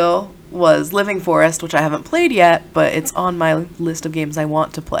Kennerspiel was Living Forest, which I haven't played yet, but it's on my list of games I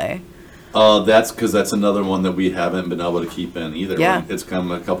want to play. That's because that's another one that we haven't been able to keep in either. Yeah. It's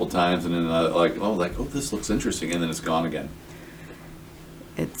come a couple times and then oh, this looks interesting, and then it's gone again.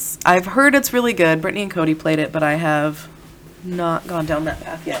 I've heard it's really good. Brittany and Cody played it, but I have not gone down that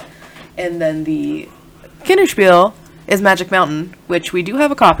path yet. And then the Kinderspiel is Magic Mountain, which we do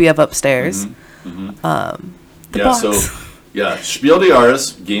have a copy of upstairs. The box. Spiel des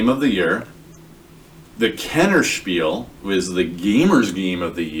Jahres, Game of the Year. The Kennerspiel was the Gamer's Game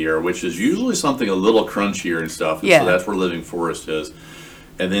of the Year, which is usually something a little crunchier and stuff. And Yeah. So that's where Living Forest is.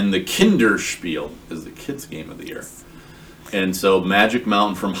 And then the Kinderspiel is the Kids Game of the Year. And so Magic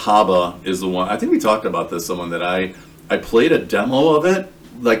Mountain from Haba is the one. I think we talked about this, someone that I played a demo of it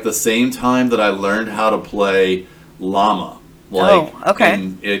like the same time that I learned how to play Llama.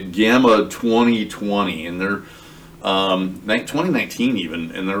 At Gamma 2020, and they're 2019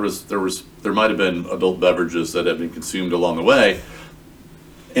 even, and there might have been adult beverages that have been consumed along the way,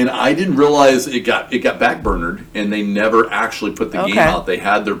 and I didn't realize it got backburnered, and they never actually put the game out. They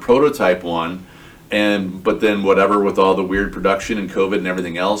had their prototype one, but then whatever with all the weird production and COVID and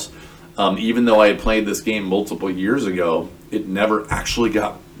everything else, even though I had played this game multiple years ago, it never actually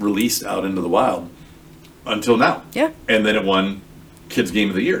got released out into the wild until now. Yeah. And then it won Kids Game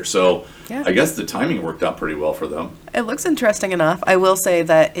of the Year. So Yeah. I guess the timing worked out pretty well for them. It looks interesting enough. I will say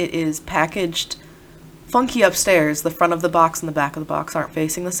that it is packaged funky upstairs. The front of the box and the back of the box aren't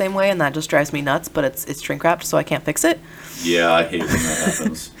facing the same way, and that just drives me nuts, but it's shrink wrapped, so I can't fix it. Yeah, I hate when that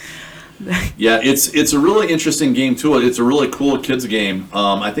happens. Yeah, it's a really interesting game too. It's a really cool kids game.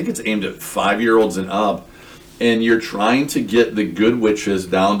 I think it's aimed at 5-year-olds and up, and you're trying to get the good witches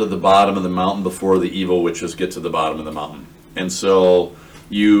down to the bottom of the mountain before the evil witches get to the bottom of the mountain. And so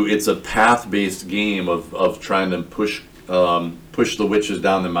it's a path-based game of trying to push the witches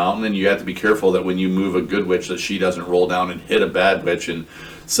down the mountain, and you have to be careful that when you move a good witch that she doesn't roll down and hit a bad witch and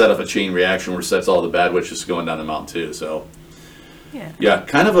set up a chain reaction where it sets all the bad witches going down the mountain too. So yeah,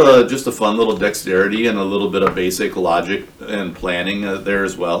 kind of just a fun little dexterity and a little bit of basic logic and planning there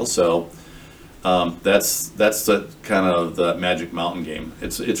as well. So that's the kind of the Magic Mountain game.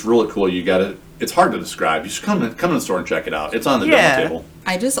 It's really cool. You got it. It's hard to describe. You should come in the store and check it out. It's on the demo table.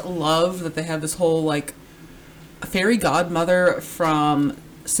 I just love that they have this whole like fairy godmother from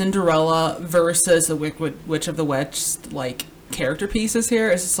Cinderella versus the Wicked Witch of the West like character pieces here.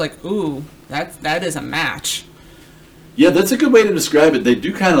 It's just like, ooh, that is a match. Yeah, that's a good way to describe it. They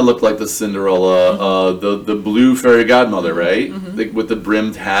do kind of look like the Cinderella, the blue fairy godmother, right? With the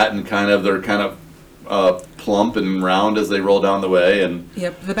brimmed hat and they're kind of plump and round as they roll down the way. And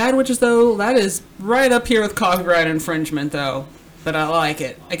Yep, the Bad Witches though, that is right up here with copyright infringement though. But I like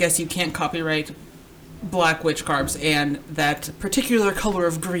it. I guess you can't copyright black witch carps and that particular color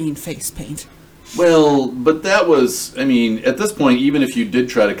of green face paint. well, but that was, I mean, at this point, even if you did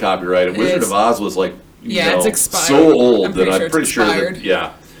try to copyright it, Wizard of Oz was like, it's expired. so old I'm that pretty I'm sure pretty it's sure expired.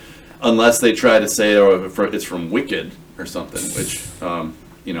 that, unless they try to say it's from Wicked or something, which,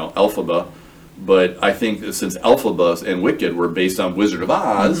 Elphaba. But I think that since Elphaba and Wicked were based on Wizard of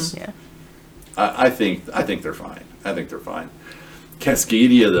Oz, Yeah. I think they're fine. I think they're fine.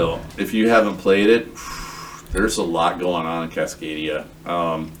 Cascadia, though, if you haven't played it, there's a lot going on in Cascadia.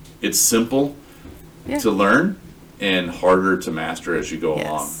 It's simple to learn and harder to master as you go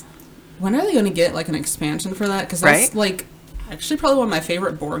along. When are they going to get like an expansion for that? Because that's like actually probably one of my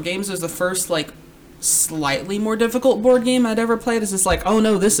favorite board games. It was the first like slightly more difficult board game I'd ever played. It's just like, oh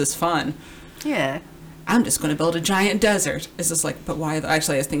no, this is fun. Yeah. I'm just going to build a giant desert. It's just like, but why?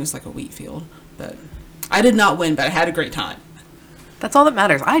 Actually, I think it was like a wheat field. But I did not win, but I had a great time. That's all that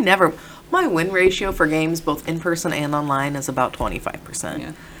matters. My win ratio for games, both in person and online, is about 25%.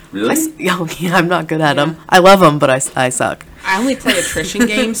 Yeah. Really? I'm not good at them. I love them, but I suck. I only play attrition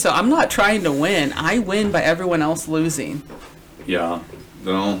games, so I'm not trying to win. I win by everyone else losing. Yeah.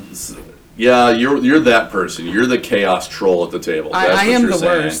 No. Yeah, you're that person. You're the chaos troll at the table. That's I what am you're the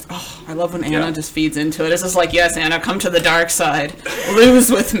saying. worst. Oh, I love when Anna just feeds into it. It's just like, yes, Anna, come to the dark side.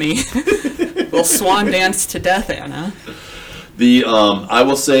 Lose with me. We'll swan dance to death, Anna. I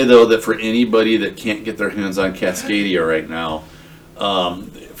will say though that for anybody that can't get their hands on Cascadia right now,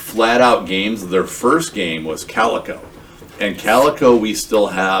 Flat Out Games, their first game was Calico, and Calico we still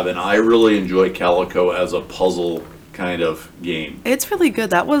have, and I really enjoy Calico as a puzzle kind of game. It's really good.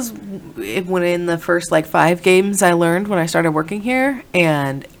 That was when in the first like 5 games I learned when I started working here,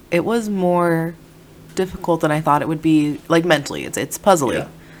 and it was more difficult than I thought it would be. Like mentally, it's puzzly.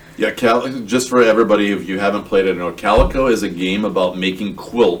 Yeah. Just for everybody, if you haven't played it, know Calico is a game about making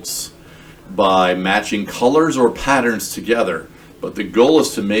quilts by matching colors or patterns together. But the goal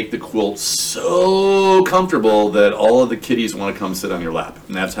is to make the quilt so comfortable that all of the kitties want to come sit on your lap,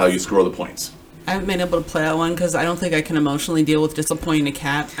 and that's how you score the points. I haven't been able to play that one because I don't think I can emotionally deal with disappointing a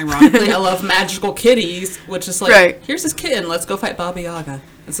cat. Ironically, I love magical kitties, which is like, Right. Here's this kitten, let's go fight Baba Yaga.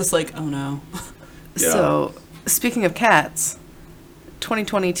 It's just like, oh no. Yeah. So, speaking of cats,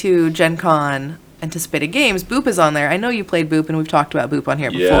 2022 Gen Con anticipated games, Boop is on there. I know you played Boop, and we've talked about Boop on here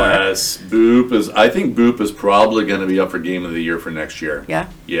before. Yes, I think Boop is probably going to be up for Game of the Year for next year. Yeah?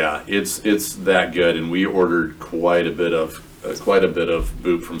 Yeah, it's that good, and we ordered quite a bit of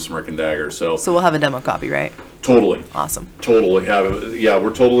Boop from Smirk and Dagger. So So we'll have a demo copy, right? totally. Awesome. Totally have it. Yeah,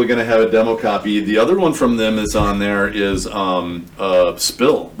 we're totally going to have a demo copy. The other one from them is on there is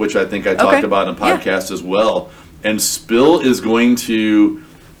Spill, which I think I talked Okay. about in a Yeah. podcast as well. And Spill is going to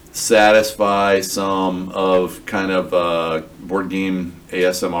satisfy some of kind of board game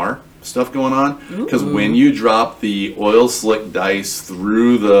ASMR stuff going on. Because when you drop the oil slick dice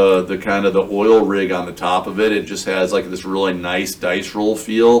through the kind of the oil rig on the top of it, it just has like this really nice dice roll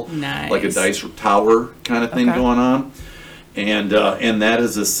feel. Nice. Like a dice tower kind of thing Okay. going on. And that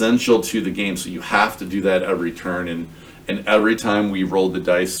is essential to the game, so you have to do that every turn. And every time we rolled the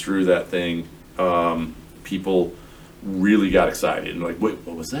dice through that thing, people really got excited and like, wait,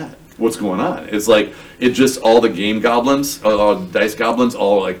 what was that? What's going on? It's like it just all the game goblins, dice goblins,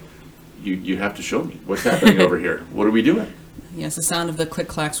 all like, you have to show me what's happening over here. What are we doing? Yes, the sound of the click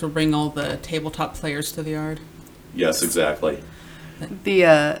clacks will bring all the tabletop players to the yard. Yes, exactly.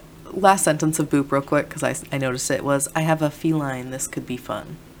 The last sentence of Boop, real quick, because I noticed it, was, I have a feline, this could be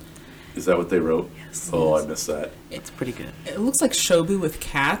fun. Is that what they wrote? Yes. Oh, I missed that. It's pretty good. It looks like Shobu with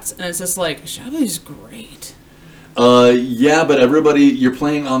cats, and it's just like, Shobu's great. Yeah, but you're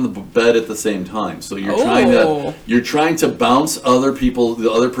playing on the bed at the same time, so you're trying to bounce the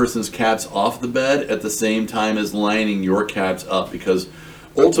other person's cats off the bed at the same time as lining your cats up, because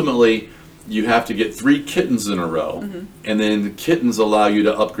ultimately you have to get 3 kittens in a row, and then the kittens allow you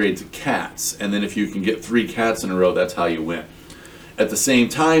to upgrade to cats, and then if you can get 3 cats in a row, that's how you win. At the same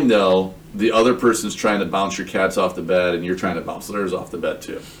time, though, the other person's trying to bounce your cats off the bed, and you're trying to bounce theirs off the bed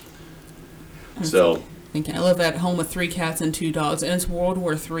too. So. Thinking, I live at home with 3 cats and 2 dogs, and it's World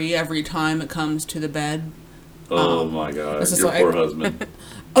War III every time it comes to the bed. Oh my God, this is your like- poor husband.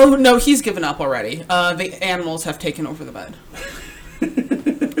 Oh no, he's given up already. The animals have taken over the bed.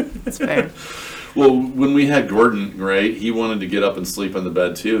 It's fair. Well, when we had Gordon, right, he wanted to get up and sleep on the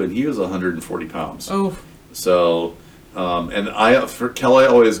bed too, and he was 140 pounds. Oh, So, and for Kelly, I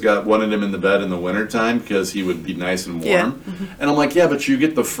always wanted him in the bed in the wintertime because he would be nice and warm. Yeah. And I'm like, yeah, but you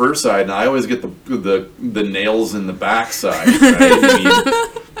get the fur side, and I always get the nails in the back side. Right?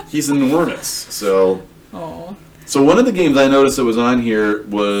 I mean, he's enormous. So one of the games I noticed that was on here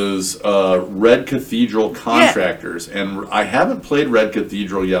was Red Cathedral Contractors, and I haven't played Red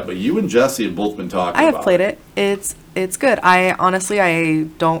Cathedral yet, but you and Jesse have both been talking about it. I have played it. It's good. I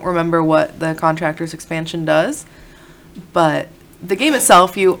don't remember what the Contractors expansion does, but the game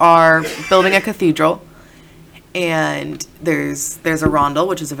itself, you are building a cathedral, and there's a rondel,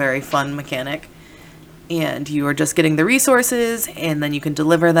 which is a very fun mechanic, and you are just getting the resources, and then you can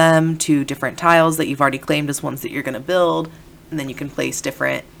deliver them to different tiles that you've already claimed as ones that you're going to build, and then you can place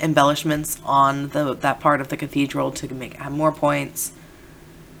different embellishments on that part of the cathedral to have more points.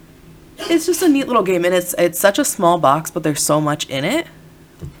 It's just a neat little game, and it's such a small box, but there's so much in it.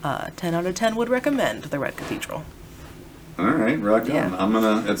 10 out of 10 would recommend the Red Cathedral. All right, rock on.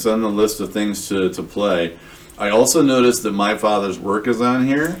 Yeah. It's on the list of things to play. I also noticed that My Father's Work is on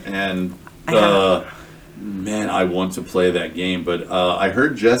here, and man, I want to play that game. But I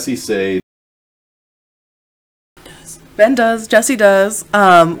heard Jesse say. Ben does, Jesse does.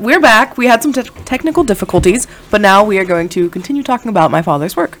 We're back. We had some technical difficulties, but now we are going to continue talking about My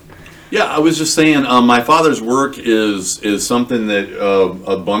Father's Work. Yeah, I was just saying, My Father's Work is something that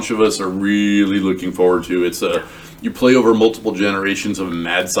a bunch of us are really looking forward to. It's you play over multiple generations of a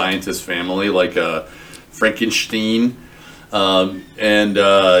mad scientist family, like Frankenstein, and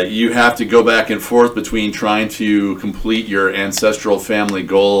you have to go back and forth between trying to complete your ancestral family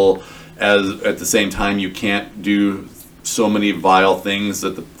goal, as at the same time you can't do so many vile things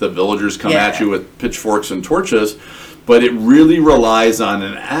that the villagers come at you with pitchforks and torches. But it really relies on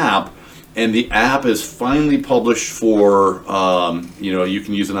an app And the app is finally published for, you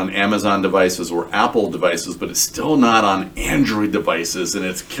can use it on Amazon devices or Apple devices, but it's still not on Android devices, and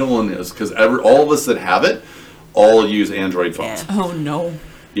it's killing us because all of us that have it all use Android phones. Yeah. Oh no.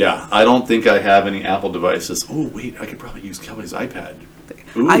 Yeah, I don't think I have any Apple devices. Oh wait, I could probably use Kelly's iPad.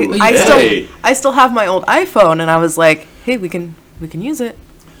 Ooh, I still have my old iPhone, and I was like, hey, we can use it.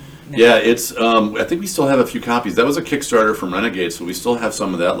 Yeah, it's. I think we still have a few copies. That was a Kickstarter from Renegade, so we still have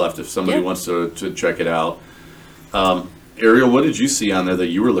some of that left if somebody wants to check it out. Ariel, what did you see on there that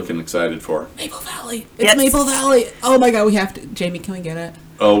you were looking excited for? Maple Valley. It's Yes. Maple Valley. Oh my god, we have to. Jamie, can we get it?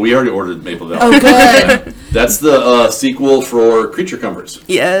 Oh, we already ordered Maple Valley. Oh, good. That's the sequel for Creature Comforts.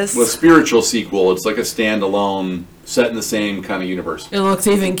 Yes. Well, a spiritual sequel. It's like a standalone, set in the same kind of universe. It looks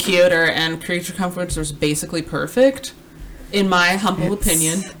even cuter, and Creature Comforts was basically perfect, in my humble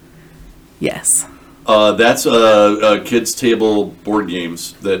opinion. Yes. That's Kids Table board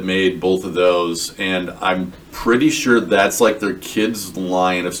games that made both of those, and I'm pretty sure that's like their kids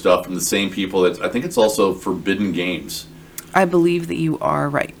line of stuff from the same people. I think it's also Forbidden Games. I believe that you are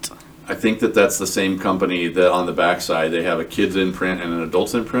right. I think that's the same company that on the backside they have a kids imprint and an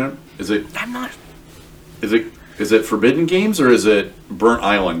adults imprint. I'm not. Is it Forbidden Games or is it Burnt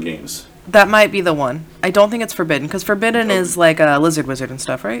Island Games? That might be the one. I don't think it's Forbidden, because Forbidden is like a Lizard Wizard and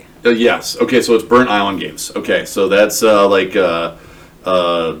stuff, right? Yes. Okay, so it's Burnt Island Games. Okay, so that's God,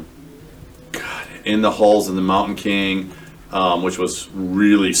 In the Halls of the Mountain King, which was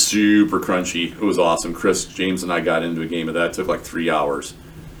really super crunchy. It was awesome. Chris, James, and I got into a game of that. It took like 3 hours.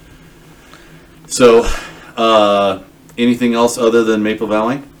 So, anything else other than Maple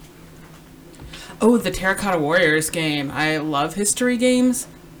Valley? Oh, the Terracotta Warriors game. I love history games,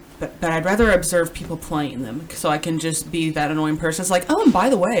 but I'd rather observe people playing them, so I can just be that annoying person. It's like, oh, and by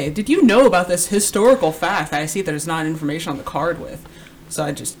the way, did you know about this historical fact that I see there's not information on the card with? So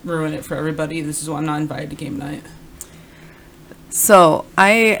I just ruin it for everybody. This is why I'm not invited to game night. So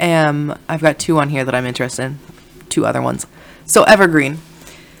I've got two on here that I'm interested in. Two other ones. So Evergreen.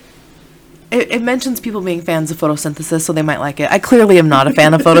 It mentions people being fans of photosynthesis, so they might like it. I clearly am not a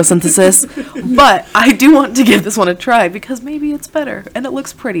fan of photosynthesis, but I do want to give this one a try because maybe it's better and it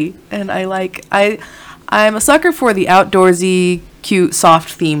looks pretty. And I'm a sucker for the outdoorsy, cute,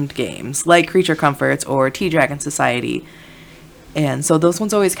 soft-themed games like Creature Comforts or Tea Dragon Society. And so those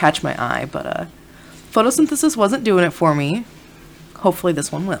ones always catch my eye, but photosynthesis wasn't doing it for me. Hopefully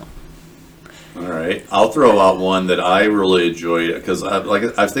this one will. All right, I'll throw out one that I really enjoy because,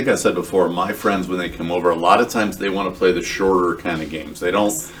 like I think I said before, my friends when they come over, a lot of times they want to play the shorter kind of games. They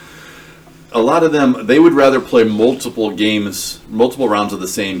don't. A lot of them they would rather play multiple rounds of the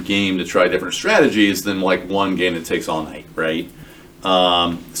same game to try different strategies than like one game that takes all night, right?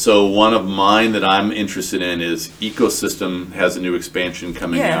 So one of mine that I'm interested in is Ecosystem has a new expansion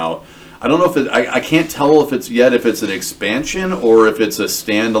coming out. I don't know if I can't tell if it's an expansion or if it's a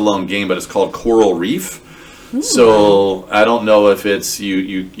standalone game, but it's called Coral Reef. Ooh. So I don't know if it's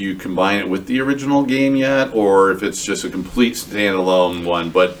you combine it with the original game yet, or if it's just a complete standalone one.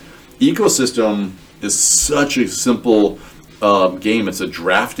 But Ecosystem is such a simple game. It's a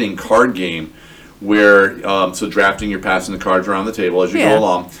drafting card game where drafting, you're passing the cards around the table as you go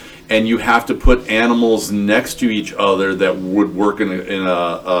along. And you have to put animals next to each other that would work in an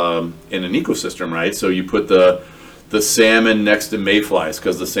ecosystem, right? So you put the salmon next to mayflies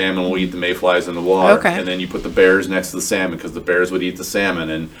because the salmon will eat the mayflies in the water, and then you put the bears next to the salmon because the bears would eat the salmon,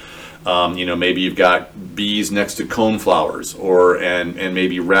 and maybe you've got bees next to coneflowers, and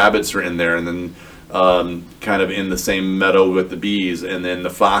maybe rabbits are in there, and then kind of in the same meadow with the bees, and then the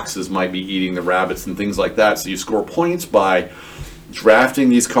foxes might be eating the rabbits and things like that. So you score points by drafting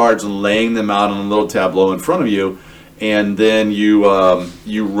these cards and laying them out on a little tableau in front of you, and then you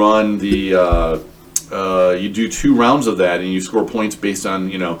run you do 2 rounds of that, and you score points based on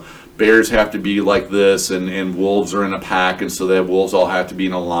bears have to be like this, and wolves are in a pack, and so the wolves all have to be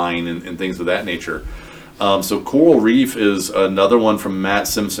in a line and things of that nature. So Coral Reef is another one from Matt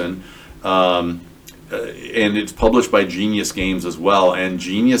Simpson, and it's published by Genius Games as well. And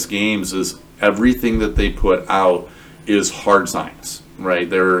Genius Games is everything that they put out is hard science, right?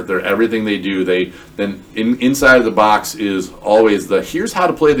 They're everything they do. Inside of the box is always here's how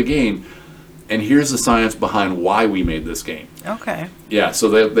to play the game, and here's the science behind why we made this game. Okay. Yeah, so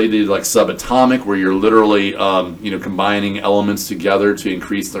they did like subatomic, where you're literally combining elements together to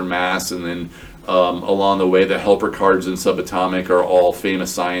increase their mass, and then along the way, the helper cards in subatomic are all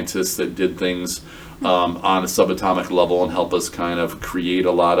famous scientists that did things on a subatomic level and help us kind of create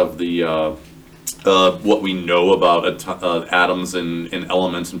a lot of the what we know about atoms and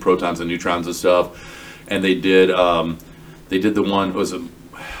elements and protons and neutrons and stuff. And they did the one,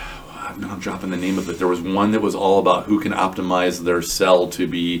 I'm not dropping the name of it. There was one that was all about who can optimize their cell to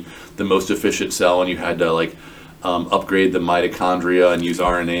be the most efficient cell, and you had to like upgrade the mitochondria and use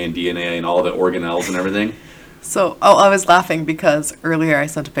RNA and DNA and all the organelles and everything. So, I was laughing because earlier I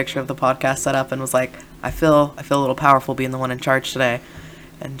sent a picture of the podcast setup and was like, I feel a little powerful being the one in charge today.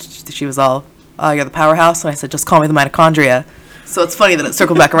 And she was all, oh, you're the powerhouse? And I said, just call me the mitochondria. So it's funny that it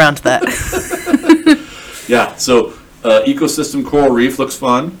circled back around to that. Yeah, so Ecosystem Coral Reef looks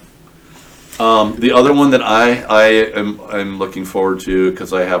fun. The other one that I'm looking forward to,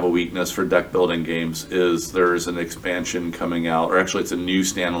 because I have a weakness for deck building games, is there's an expansion coming out, or actually it's a new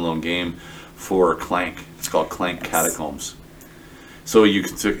standalone game for Clank. It's called Clank Catacombs. So you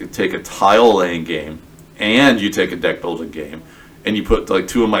can take a tile laying game, and you take a deck building game, and you put like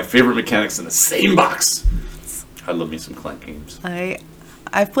two of my favorite mechanics in the same box. I love me some Clank games.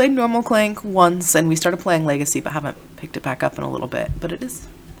 I've played normal Clank once, and we started playing Legacy, but haven't picked it back up in a little bit. But it is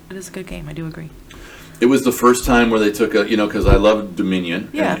a good game. I do agree. It was the first time where they took because I love Dominion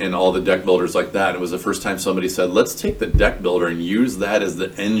Yeah. and all the deck builders like that. It was the first time somebody said, let's take the deck builder and use that as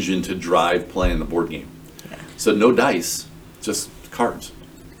the engine to drive playing the board game. Yeah. So no dice, just cards.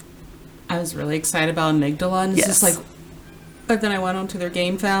 I was really excited about Amygdala, and it's Yes. just like, but then I went onto their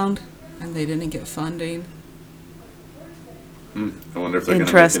Game Found, and they didn't get funding. I wonder if they're going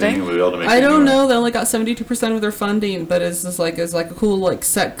Interesting. to be able to make I it don't anyway. know. They only got 72% of their funding, but it's just like a cool like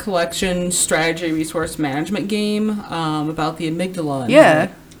set collection strategy resource management game about the amygdala. And Yeah.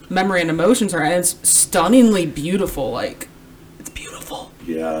 how memory and emotions are, and it's stunningly beautiful. Like, it's beautiful.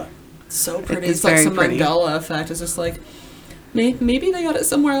 Yeah. So pretty. is It's like very some pretty. Mandela effect. It's just like maybe they got it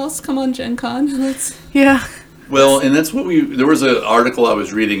somewhere else. Come on, Gen Con. Let's. Yeah. Well, and that's what there was an article I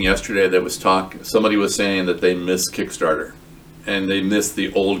was reading yesterday that was somebody was saying that they miss Kickstarter. And they missed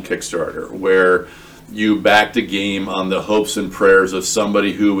the old Kickstarter, where you backed a game on the hopes and prayers of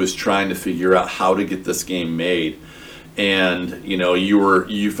somebody who was trying to figure out how to get this game made. And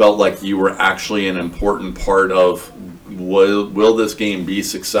you felt like you were actually an important part of will this game be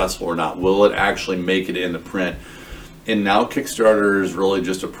successful or not? Will it actually make it into print? And now Kickstarter is really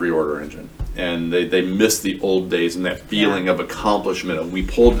just a pre-order engine. And they missed the old days and that feeling of accomplishment of we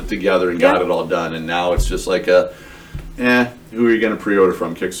pulled it together and got it all done. And now it's just like who are you going to pre-order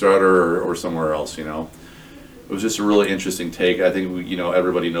from, Kickstarter or somewhere else, It was just a really interesting take. I think,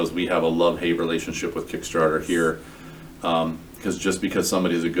 everybody knows we have a love-hate relationship with Kickstarter here. Because just because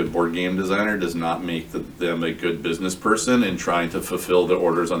somebody is a good board game designer does not make them a good business person in trying to fulfill the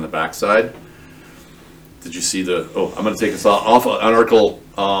orders on the backside. Did you see I'm going to take this off. An article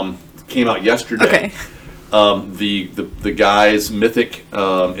came out yesterday. Okay. The guys, Mythic,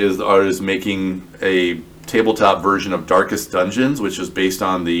 is making a tabletop version of Darkest Dungeons, which is based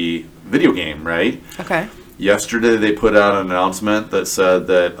on the video game, right? Okay. Yesterday they put out an announcement that said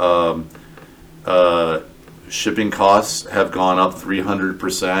that shipping costs have gone up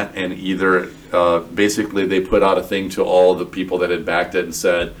 300%, and either basically they put out a thing to all the people that had backed it and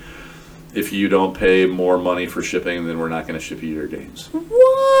said, if you don't pay more money for shipping, then we're not going to ship you your games.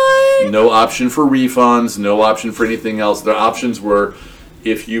 What? No option for refunds, no option for anything else. The options were,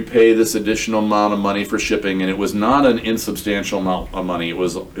 if you pay this additional amount of money for shipping, and it was not an insubstantial amount of money, it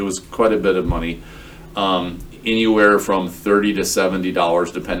was quite a bit of money, anywhere from $30 to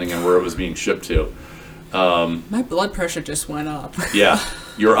 $70 depending on where it was being shipped to. My blood pressure just went up. Yeah,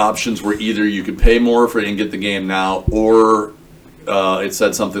 your options were either you could pay more for it and get the game now, or it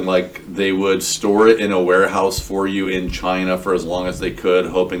said something like they would store it in a warehouse for you in China for as long as they could,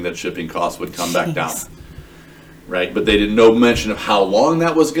 hoping that shipping costs would come back down. Right, but they didn't no mention of how long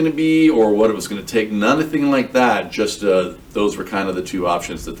that was going to be or what it was going to take. Nothing like that. Just those were kind of the two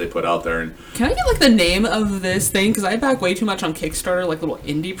options that they put out there. And Can I get like the name of this thing? Because I back way too much on Kickstarter, like little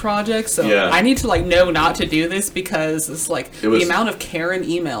indie projects. So Yeah. I need to know not to do this because it's like It was- the amount of Karen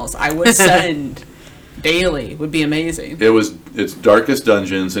emails I would send daily would be amazing. it's Darkest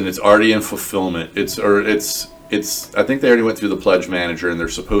Dungeons, and it's already in fulfillment. It's I think they already went through the pledge manager, and they're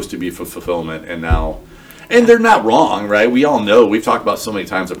supposed to be for fulfillment, and now. And they're not wrong, right? We all know. We've talked about so many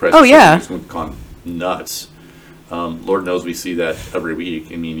times the price Oh, of yeah. shipping has gone nuts. Lord knows we see that every week.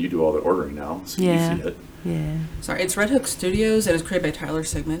 I mean, you do all the ordering now, so Yeah. you see it. Yeah. Sorry, it's Red Hook Studios and it's created by Tyler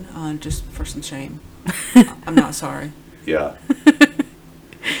Sigmund. Just for some shame. I'm not sorry. Yeah.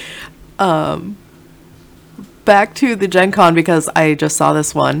 Back to the Gen Con, because I just saw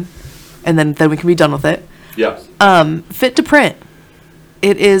this one, and then we can be done with it. Yeah. Fit to Print.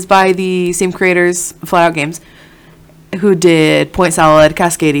 It is by the same creators, Flat Out Games, who did Point Salad,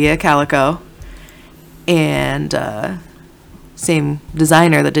 Cascadia, Calico, and same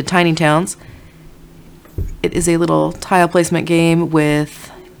designer that did Tiny Towns. It is a little tile placement game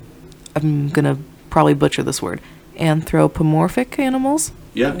with I'm gonna probably butcher this word, anthropomorphic animals.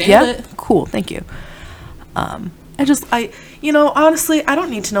 Yeah. Nailed Yeah, it. cool. Thank you. Honestly, I don't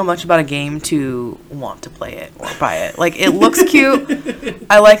need to know much about a game to want to play it or buy it. Like, it looks cute.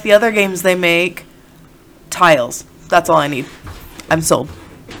 I like the other games they make. Tiles. That's all I need. I'm sold.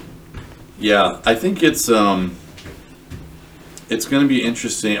 Yeah, I think it's going to be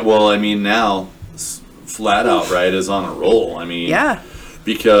interesting. Well, I mean, now Flat Out, right, is on a roll. I mean, Yeah.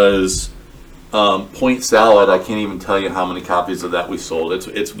 because Point Salad, I can't even tell you how many copies of that we sold.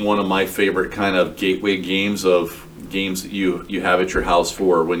 It's one of my favorite kind of gateway games of games that you have at your house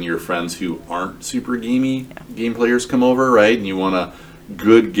for when your friends who aren't super gamey game players come over, right? And you want a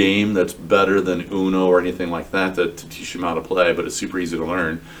good game that's better than Uno or anything like that to teach them how to play, but it's super easy to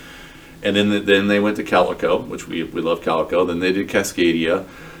learn. And then they went to Calico, which we love Calico. Then they did Cascadia.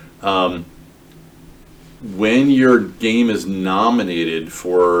 When your game is nominated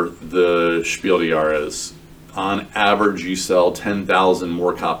for the Spiel des Jahres, on average you sell 10,000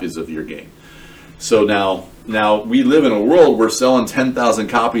 more copies of your game. So now we live in a world where selling 10,000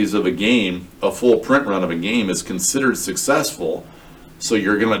 copies of a game, a full print run of a game, is considered successful. So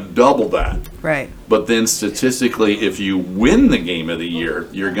you're going to double that. Right. But then statistically, if you win the game of the year,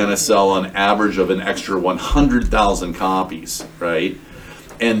 you're going to sell an average of an extra 100,000 copies, right?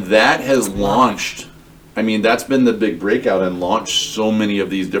 And that has launched, I mean, that's been the big breakout and launched so many of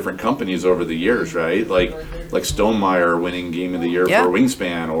these different companies over the years, right? Like Stonemaier winning Game of the Year Yeah. for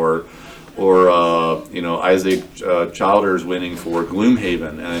Wingspan, or Isaac Childers winning for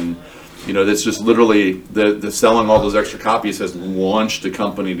Gloomhaven. And that's just literally the selling all those extra copies has launched a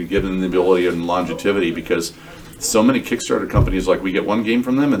company to give them the ability and longevity, because so many Kickstarter companies, like, we get one game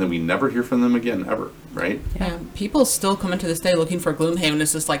from them and then we never hear from them again, ever, right? Yeah, people still come into this day looking for Gloomhaven.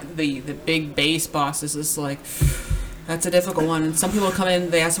 It's just like the big base boss is just like, that's a difficult one. And some people come in,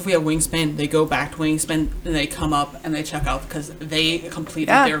 they ask if we have Wingspan, they go back to Wingspan, and they come up and they check out because they completed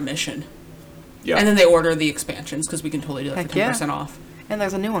their mission. Yeah. And then they order the expansions because we can totally do that for 10% off. And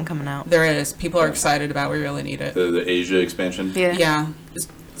there's a new one coming out. There is. People are excited about it. We really need it. The Asia expansion. Yeah. Yeah. Is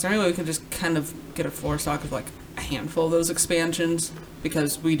there any way we can just kind of get a floor stock of like a handful of those expansions?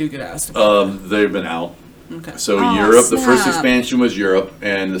 Because we do get asked. They've been out. Okay. So Europe, the first snap. expansion was Europe,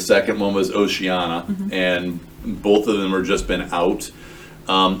 and the second one was Oceania, and both of them have just been out.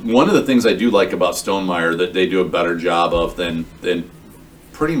 One of the things I do like about Stonemaier that they do a better job of than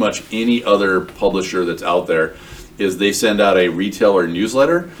pretty much any other publisher that's out there is they send out a retailer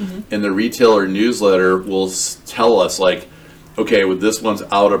newsletter, and the retailer newsletter will tell us, like, okay, well, this one's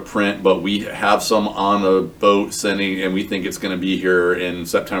out of print, but we have some on a boat sending, and we think it's going to be here in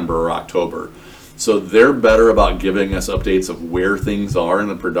September or October. So they're better about giving us updates of where things are in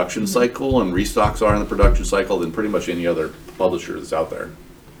the production cycle and restocks are in the production cycle than pretty much any other publisher that's out there.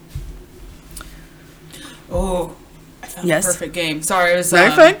 Oh, I found Yes. a perfect game. Sorry, I was Very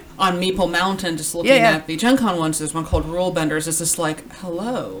fine. on Meeple Mountain just looking Yeah. at the Gen Con ones. There's one called Rule Benders. It's just like,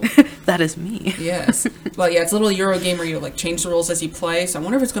 hello. That is me. Yes. But yeah, it's a little Euro game where you like change the rules as you play. So I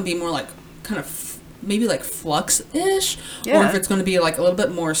wonder if it's going to be more like kind of maybe like Flux-ish. Or Yeah. if it's going to be like a little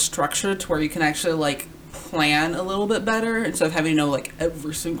bit more structured to where you can actually like plan a little bit better instead of having to know like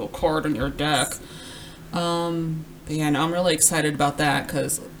every single card in your deck. But yeah, no, I'm really excited about that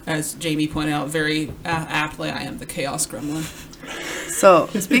because, as Jamie pointed out very aptly, I am the Chaos Gremlin. So,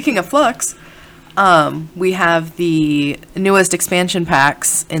 speaking of Flux, we have the newest expansion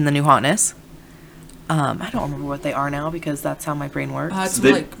packs in the new Hotness. I don't remember what they are now because that's how my brain works. It's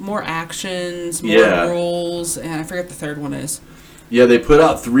They- like more actions, more Yeah. rules, and I forget the third one is. Yeah, they put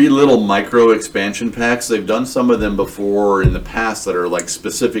out 3 little micro expansion packs. They've done some of them before in the past that are like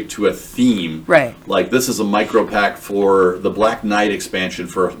specific to a theme. Right. Like this is a micro pack for the Black Knight expansion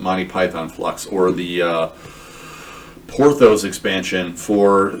for Monty Python Flux, or the Porthos expansion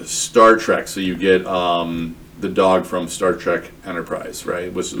for Star Trek. So you get the dog from Star Trek Enterprise,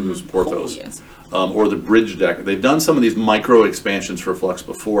 right? Which was Porthos. Oh, yes. Or the bridge deck. They've done some of these micro expansions for Flux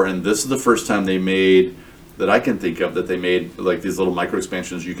before, and this is the first time they made, that I can think of, that they made like these little micro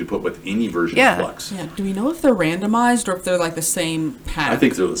expansions you could put with any version Yeah. of Flux. Yeah. Do we know if they're randomized or if they're like the same pack? I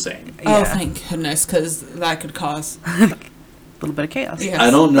think they're the same. Oh, Yeah. thank goodness, because that could cause. A little bit of chaos. Yeah. I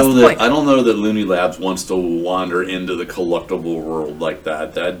don't know That's the that point. I don't know that Looney Labs wants to wander into the collectible world like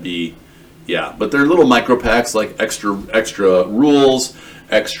that. That'd be, yeah. But they're little micro packs, like extra rules,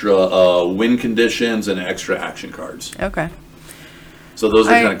 extra win conditions, and extra action cards. Okay. So those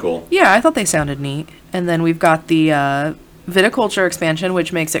are kind of cool. Yeah, I thought they sounded neat. And then we've got the Viticulture expansion,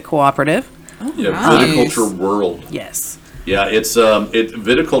 which makes it cooperative. Oh, Yeah, nice. Viticulture World. Yes. Yeah,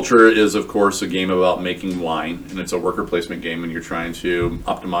 viticulture is of course a game about making wine, and it's a worker placement game, and you're trying to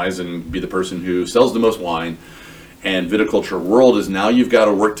optimize and be the person who sells the most wine. And Viticulture World is now you've got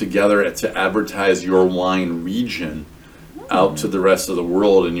to work together to advertise your wine region out to the rest of the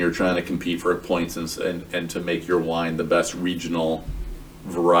world, and you're trying to compete for points and to make your wine the best regional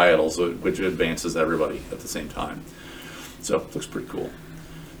varietals, which advances everybody at the same time. So it looks pretty cool.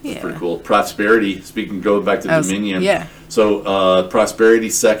 Yeah. Pretty cool. Prosperity, go back to Dominion. Yeah. So Prosperity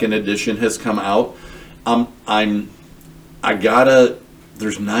 2nd edition has come out.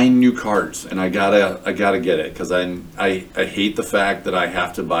 There's 9 new cards, and I gotta get it, because I hate the fact that I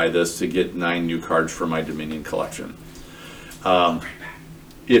have to buy this to get 9 new cards for my Dominion collection.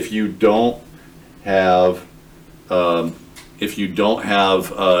 If you don't have a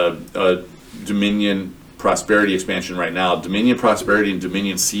Dominion Prosperity expansion right now, Dominion Prosperity and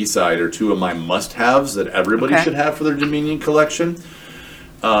Dominion Seaside are 2 of my must-haves that everybody should have for their Dominion collection.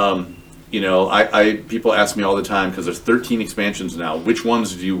 People ask me all the time, because there's 13 expansions now. Which one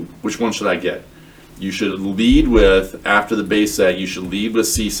should I get? You should lead with, after the base set, you should lead with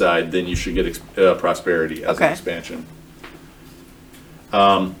Seaside, then you should get Prosperity as an expansion.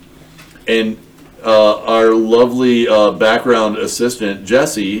 And our lovely background assistant,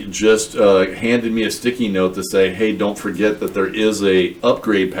 Jesse, just handed me a sticky note to say, hey, don't forget that there is a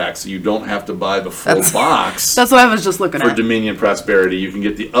upgrade pack, so you don't have to buy the full box. That's what I was just looking for at. Dominion Prosperity. You can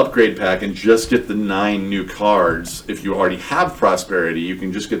get the upgrade pack and just get the 9 new cards. If you already have Prosperity, you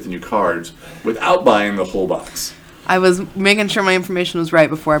can just get the new cards without buying the whole box. I was making sure my information was right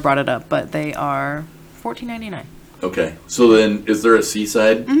before I brought it up, but they are $14.99. Okay, so then is there a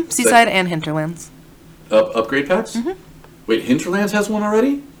Seaside? Seaside and Hinterlands. Upgrade packs? Wait, Hinterlands has one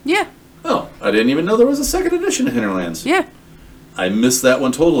already? Yeah. Oh, I didn't even know there was a 2nd edition of Hinterlands. Yeah. I missed that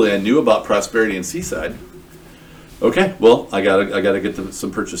one totally. I knew about Prosperity and Seaside. Okay, well, I gotta get some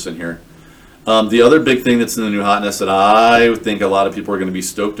purchase in here. The other big thing that's in the new hotness that I think a lot of people are going to be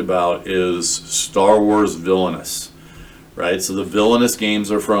stoked about is Star Wars Villainous. Right, so the Villainous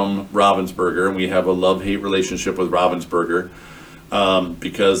games are from Ravensburger, and we have a love-hate relationship with Ravensburger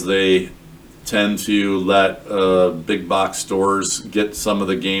because they tend to let big box stores get some of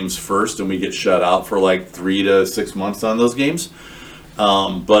the games first, and we get shut out for like 3 to 6 months on those games.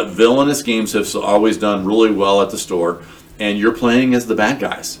 But Villainous games have always done really well at the store, and you're playing as the bad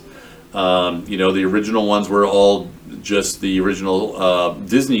guys. The original ones were all just the original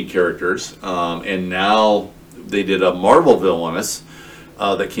Disney characters, and now they did a Marvel Villainous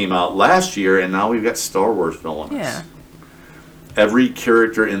that came out last year, and now we've got Star Wars Villainous. Yeah. Every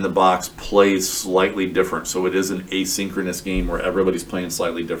character in the box plays slightly different, so it is an asynchronous game where everybody's playing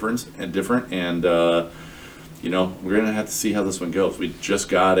slightly different. And we're gonna have to see how this one goes. We just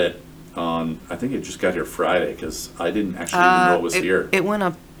got it on, I think it just got here Friday, because I didn't actually even know it was here. It went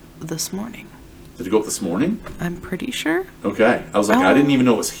up this morning. Did it go up this morning? I'm pretty sure. Okay. I was like, I didn't even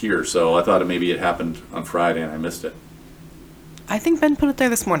know it was here, so I thought maybe it happened on Friday and I missed it. I think Ben put it there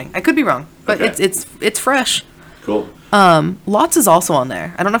this morning. I could be wrong, but Okay. it's fresh. Cool. Lots is also on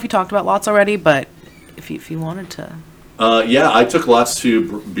there. I don't know if you talked about Lots already, but if you wanted to. Yeah, I took Lots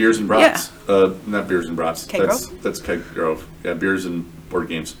to Beers and Brats. Not Beers and Brats. Keg Grove? That's Keg Grove. Yeah, Beers and Board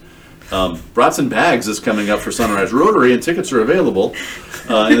Games. Brats and Bags is coming up for Sunrise Rotary, and tickets are available.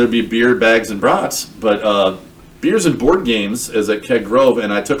 And there'll be beer, bags, and brats. But Beers and Board Games is at Keg Grove,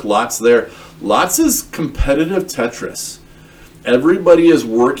 and I took Lots there. Lots is competitive Tetris. Everybody is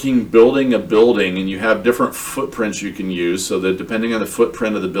building a building, and you have different footprints you can use, so that depending on the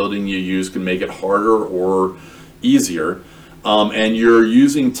footprint of the building you use can make it harder or easier. And you're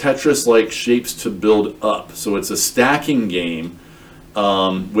using Tetris-like shapes to build up. So it's a stacking game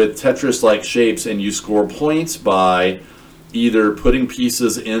with Tetris-like shapes, and you score points by either putting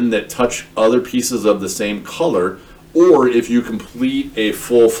pieces in that touch other pieces of the same color, or if you complete a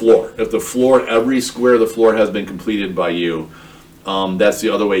full floor. If every square of the floor has been completed by you, that's the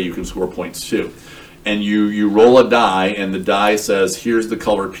other way you can score points too. And you roll a die, and the die says, here's the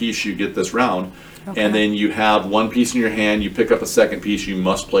color piece you get this round. Okay. And then you have one piece in your hand, you pick up a second piece, you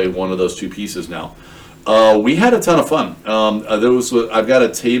must play one of those 2 pieces now. We had a ton of fun. I've got a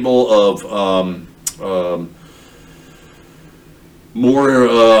table of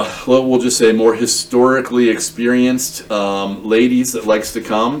we'll just say more historically experienced ladies that likes to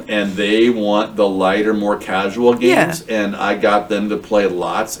come, and they want the lighter, more casual games. Yeah. And I got them to play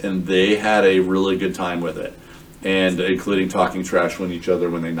Lots, and they had a really good time with it, and including talking trash with each other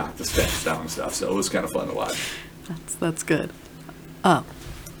when they knocked the stacks down and stuff. So it was kind of fun to watch. That's good. Oh,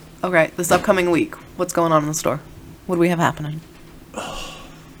 okay. This upcoming week, what's going on in the store? What do we have happening?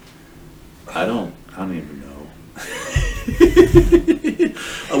 I don't even know.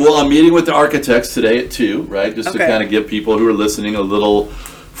 Well, I'm meeting with the architects today at 2, right? Just to Okay. kind of give people who are listening a little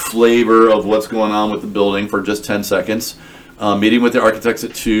flavor of what's going on with the building for just 10 seconds. Meeting with the architects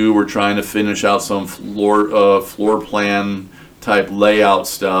at 2. We're trying to finish out some floor plan type layout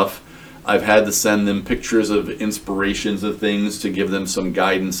stuff. I've had to send them pictures of inspirations of things to give them some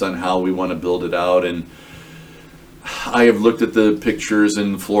guidance on how we want to build it out. And I have looked at the pictures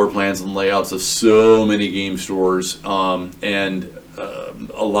and floor plans and layouts of so many game stores, and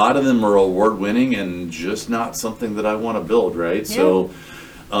a lot of them are award-winning and just not something that I want to build, right? Yeah.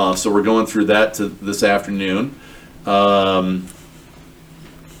 So we're going through that this afternoon. Other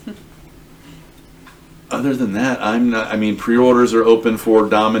than that, pre-orders are open for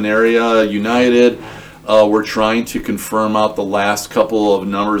Dominaria United. We're trying to confirm out the last couple of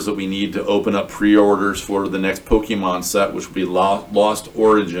numbers that we need to open up pre-orders for the next Pokemon set, which will be Lost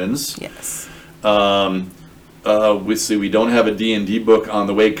Origins. Yes. We don't have a D&D book on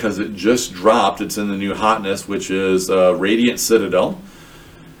the way because it just dropped. It's in the new hotness, which is Radiant Citadel.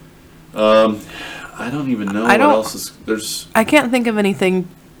 I don't even know what else is there's. I can't think of anything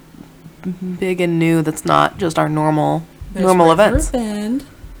big and new that's not just our normal There's events. Bend.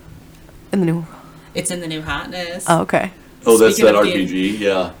 In the new. It's in the new hotness. Oh, okay. Oh, that's Speaking that of RPG.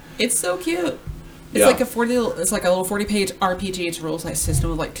 Yeah. It's so cute. It's Yeah. like a little 40-page RPG. It's a rules-like system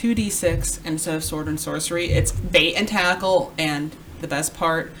with like 2d6 instead of sword and sorcery. It's bait and tackle, and the best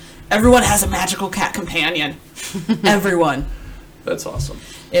part, everyone has a magical cat companion. Everyone. That's awesome.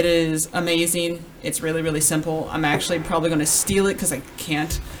 It is amazing. It's really, really simple. I'm actually probably going to steal it because I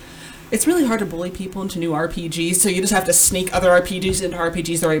can't. It's really hard to bully people into new RPGs, so you just have to sneak other RPGs into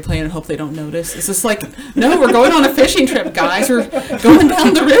RPGs they're already playing and hope they don't notice. It's just like, no, we're going on a fishing trip, guys. We're going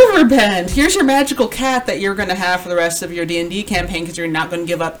down the river bend. Here's your magical cat that you're going to have for the rest of your D&D campaign because you're not going to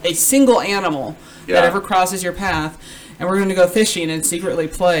give up a single animal that ever crosses your path. And we're going to go fishing and secretly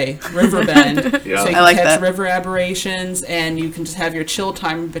play Riverbend. Yeah. So you I can like catch that. river aberrations, and you can just have your chill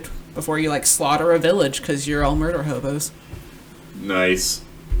time before you like slaughter a village because you're all murder hobos. Nice.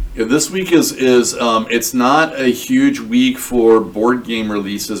 Yeah, this week is it's not a huge week for board game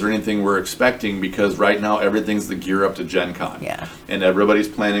releases or anything we're expecting because right now everything's the gear up to Gen Con. Yeah. And everybody's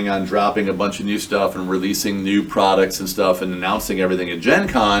planning on dropping a bunch of new stuff and releasing new products and stuff and announcing everything at Gen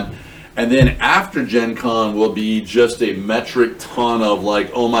Con. And then after Gen Con will be just a metric ton of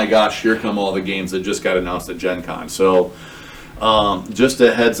like, oh my gosh, here come all the games that just got announced at Gen Con. So just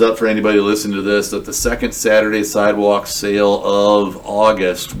a heads up for anybody listening to this that the second Saturday Sidewalk sale of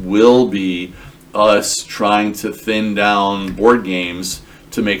August will be us trying to thin down board games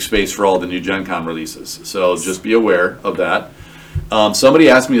to make space for all the new Gen Con releases. So just be aware of that. Somebody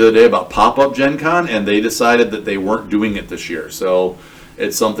asked me the other day about pop-up Gen Con, and they decided that they weren't doing it this year. So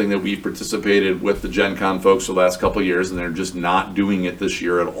it's something that we've participated with the Gen Con folks the last couple of years, and they're just not doing it this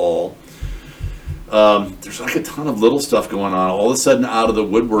year at all. There's like a ton of little stuff going on. All of a sudden, out of the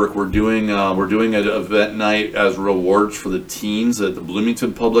woodwork, we're doing an event night as rewards for the teens at the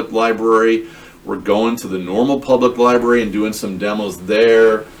Bloomington Public Library. We're going to the Normal Public Library and doing some demos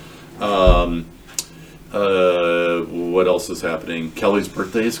there. What else is happening? Kelly's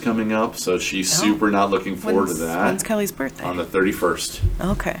birthday is coming up, so she's super not looking forward to that. When's Kelly's birthday? On the 31st.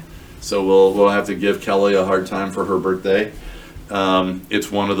 Okay. So we'll have to give Kelly a hard time for her birthday.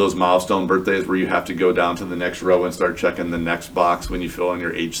 It's one of those milestone birthdays where you have to go down to the next row and start checking the next box when you fill in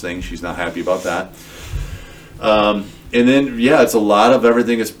your age thing. She's not happy about that. And then, yeah, it's a lot of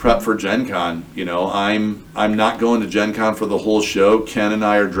everything is prep for Gen Con. You know, I'm not going to Gen Con for the whole show. Ken and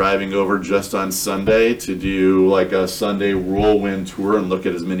I are driving over just on Sunday to do like a Sunday whirlwind tour and look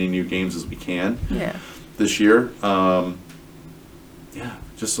at as many new games as we can this year.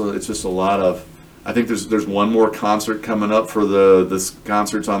 It's just a lot of. I think there's one more concert coming up for the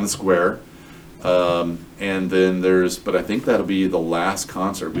concerts on the square, and then but I think that'll be the last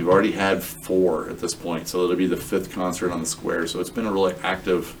concert. We've already had 4 at this point, so it'll be the 5th concert on the square. So it's been a really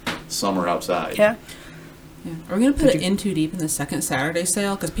active summer outside. Yeah. Yeah. Are we going to put it in too deep in the second Saturday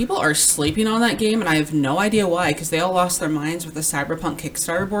sale? Because people are sleeping on that game, and I have no idea why, because they all lost their minds with the Cyberpunk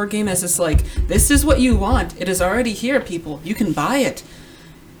Kickstarter board game. It's just like, this is what you want. It is already here, people. You can buy it.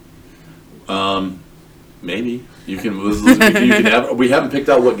 Maybe you can. We haven't picked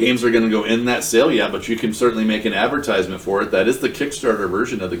out what games are going to go in that sale yet, but you can certainly make an advertisement for it. That is the Kickstarter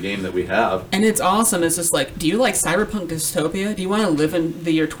version of the game that we have. And it's awesome. It's just like, do you like cyberpunk dystopia? Do you want to live in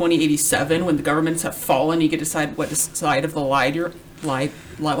the year 2087 when the governments have fallen? You can decide what side of the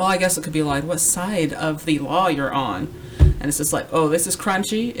well, I guess it could be what side of the law you're on. And it's just like, oh, this is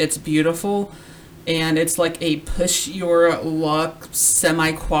crunchy. It's beautiful. And it's like a push your luck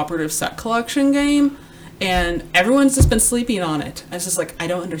semi-cooperative set collection game. and everyone's just been sleeping on it. I was just like, I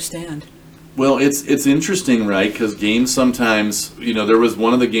don't understand. Well, it's interesting, right? Because games sometimes, there was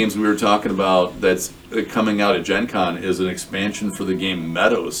one of the games we were talking about that's coming out at Gen Con is an expansion for the game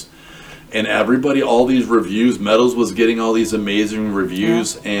Meadows. And everybody, all these reviews, Meadows was getting all these amazing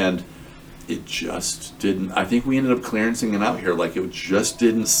reviews, and it just didn't. I think we ended up clearancing it out here. Like, it just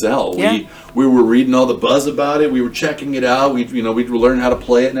didn't sell. Yeah. We were reading all the buzz about it. We were checking it out. We'd learn how to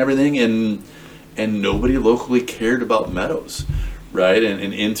play it and everything, and nobody locally cared about Meadows. Right,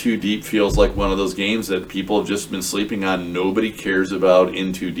 and In Too Deep feels like one of those games that people have just been sleeping on. Nobody cares about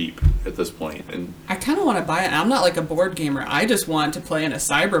In Too Deep at this point. And I kind of want to buy it. I'm not like a board gamer. I just want to play in a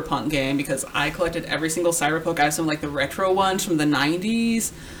cyberpunk game because I collected every single cyberpunk. I have some like the retro ones from the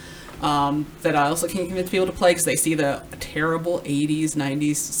 90s that I also can't convince people to play because they see the terrible 80s,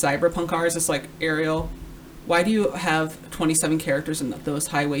 90s cyberpunk cars. It's like, Ariel, why do you have 27 characters in those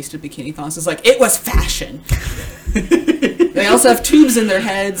high-waisted bikini thongs? It's like, it was fashion. They also have tubes in their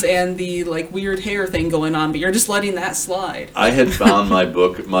heads and the like weird hair thing going on, but you're just letting that slide. I had found my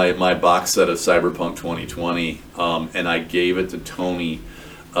book, my box set of Cyberpunk 2020, and I gave it to Tony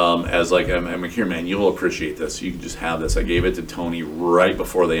as like, I'm here, man, you'll appreciate this. You can just have this. I gave it to Tony right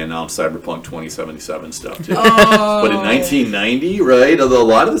before they announced Cyberpunk 2077 stuff, too. Oh. But in 1990, right, a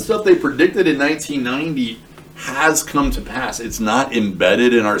lot of the stuff they predicted in 1990 has come to pass. It's not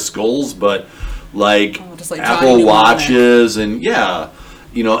embedded in our skulls, but like Apple Watches and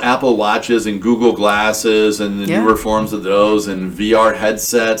Apple Watches and Google Glasses and the newer forms of those and VR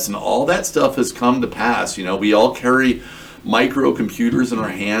headsets and all that stuff has come to pass. We all carry microcomputers in our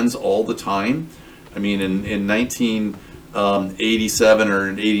hands all the time. I mean, in 1987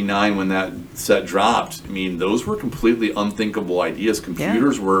 or 89 when that set dropped, I mean, those were completely unthinkable ideas.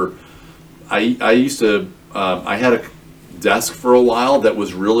 Computers were. I used to. I had a desk for a while that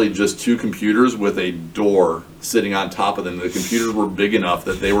was really just two computers with a door sitting on top of them. The computers were big enough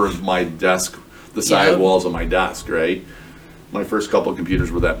that they were my desk, the side walls of my desk, right? My first couple of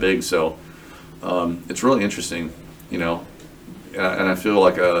computers were that big, so it's really interesting, and I feel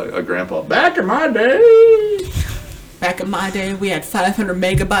like a grandpa. Back in my day, we had 500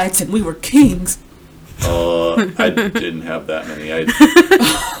 megabytes and we were kings. I didn't have that many.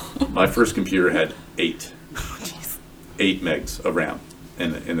 My first computer had 8 megs of RAM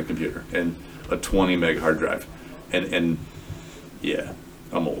in the computer and a 20 meg hard drive, and yeah,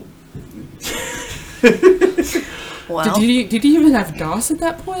 I'm old. Wow. Did you even have DOS at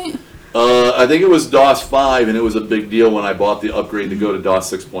that point? I think it was DOS 5, and it was a big deal when I bought the upgrade to go to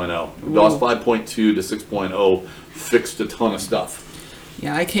DOS 6.0. Ooh. DOS 5.2 to 6.0 fixed a ton of stuff.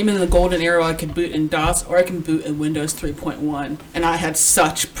 Yeah, I came in the golden era. I could boot in DOS or I can boot in Windows 3.1, and I had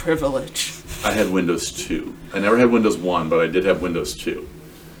such privilege. I had Windows 2. I never had Windows 1, but I did have Windows 2.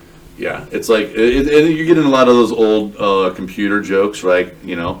 Yeah, it's like, you get in a lot of those old computer jokes, right?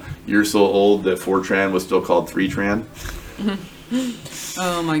 You're so old that Fortran was still called 3Tran.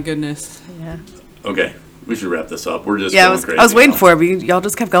 Oh my goodness. Yeah. Okay, we should wrap this up. We're just going crazy. I was waiting for it, but y'all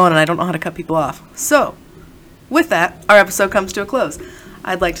just kept going, and I don't know how to cut people off. So, with that, our episode comes to a close.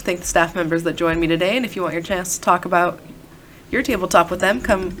 I'd like to thank the staff members that joined me today, and if you want your chance to talk about your tabletop with them,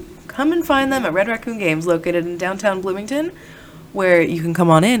 come and find them at Red Raccoon Games, located in downtown Bloomington, where you can come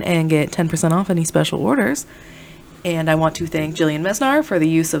on in and get 10% off any special orders. And I want to thank Jillian Mesnar for the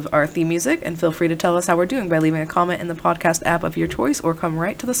use of our theme music, and feel free to tell us how we're doing by leaving a comment in the podcast app of your choice, or come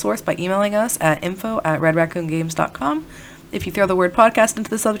right to the source by emailing us at info@redraccoongames.com. If you throw the word podcast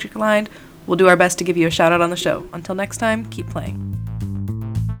into the subject line, we'll do our best to give you a shout out on the show. Until next time, keep playing.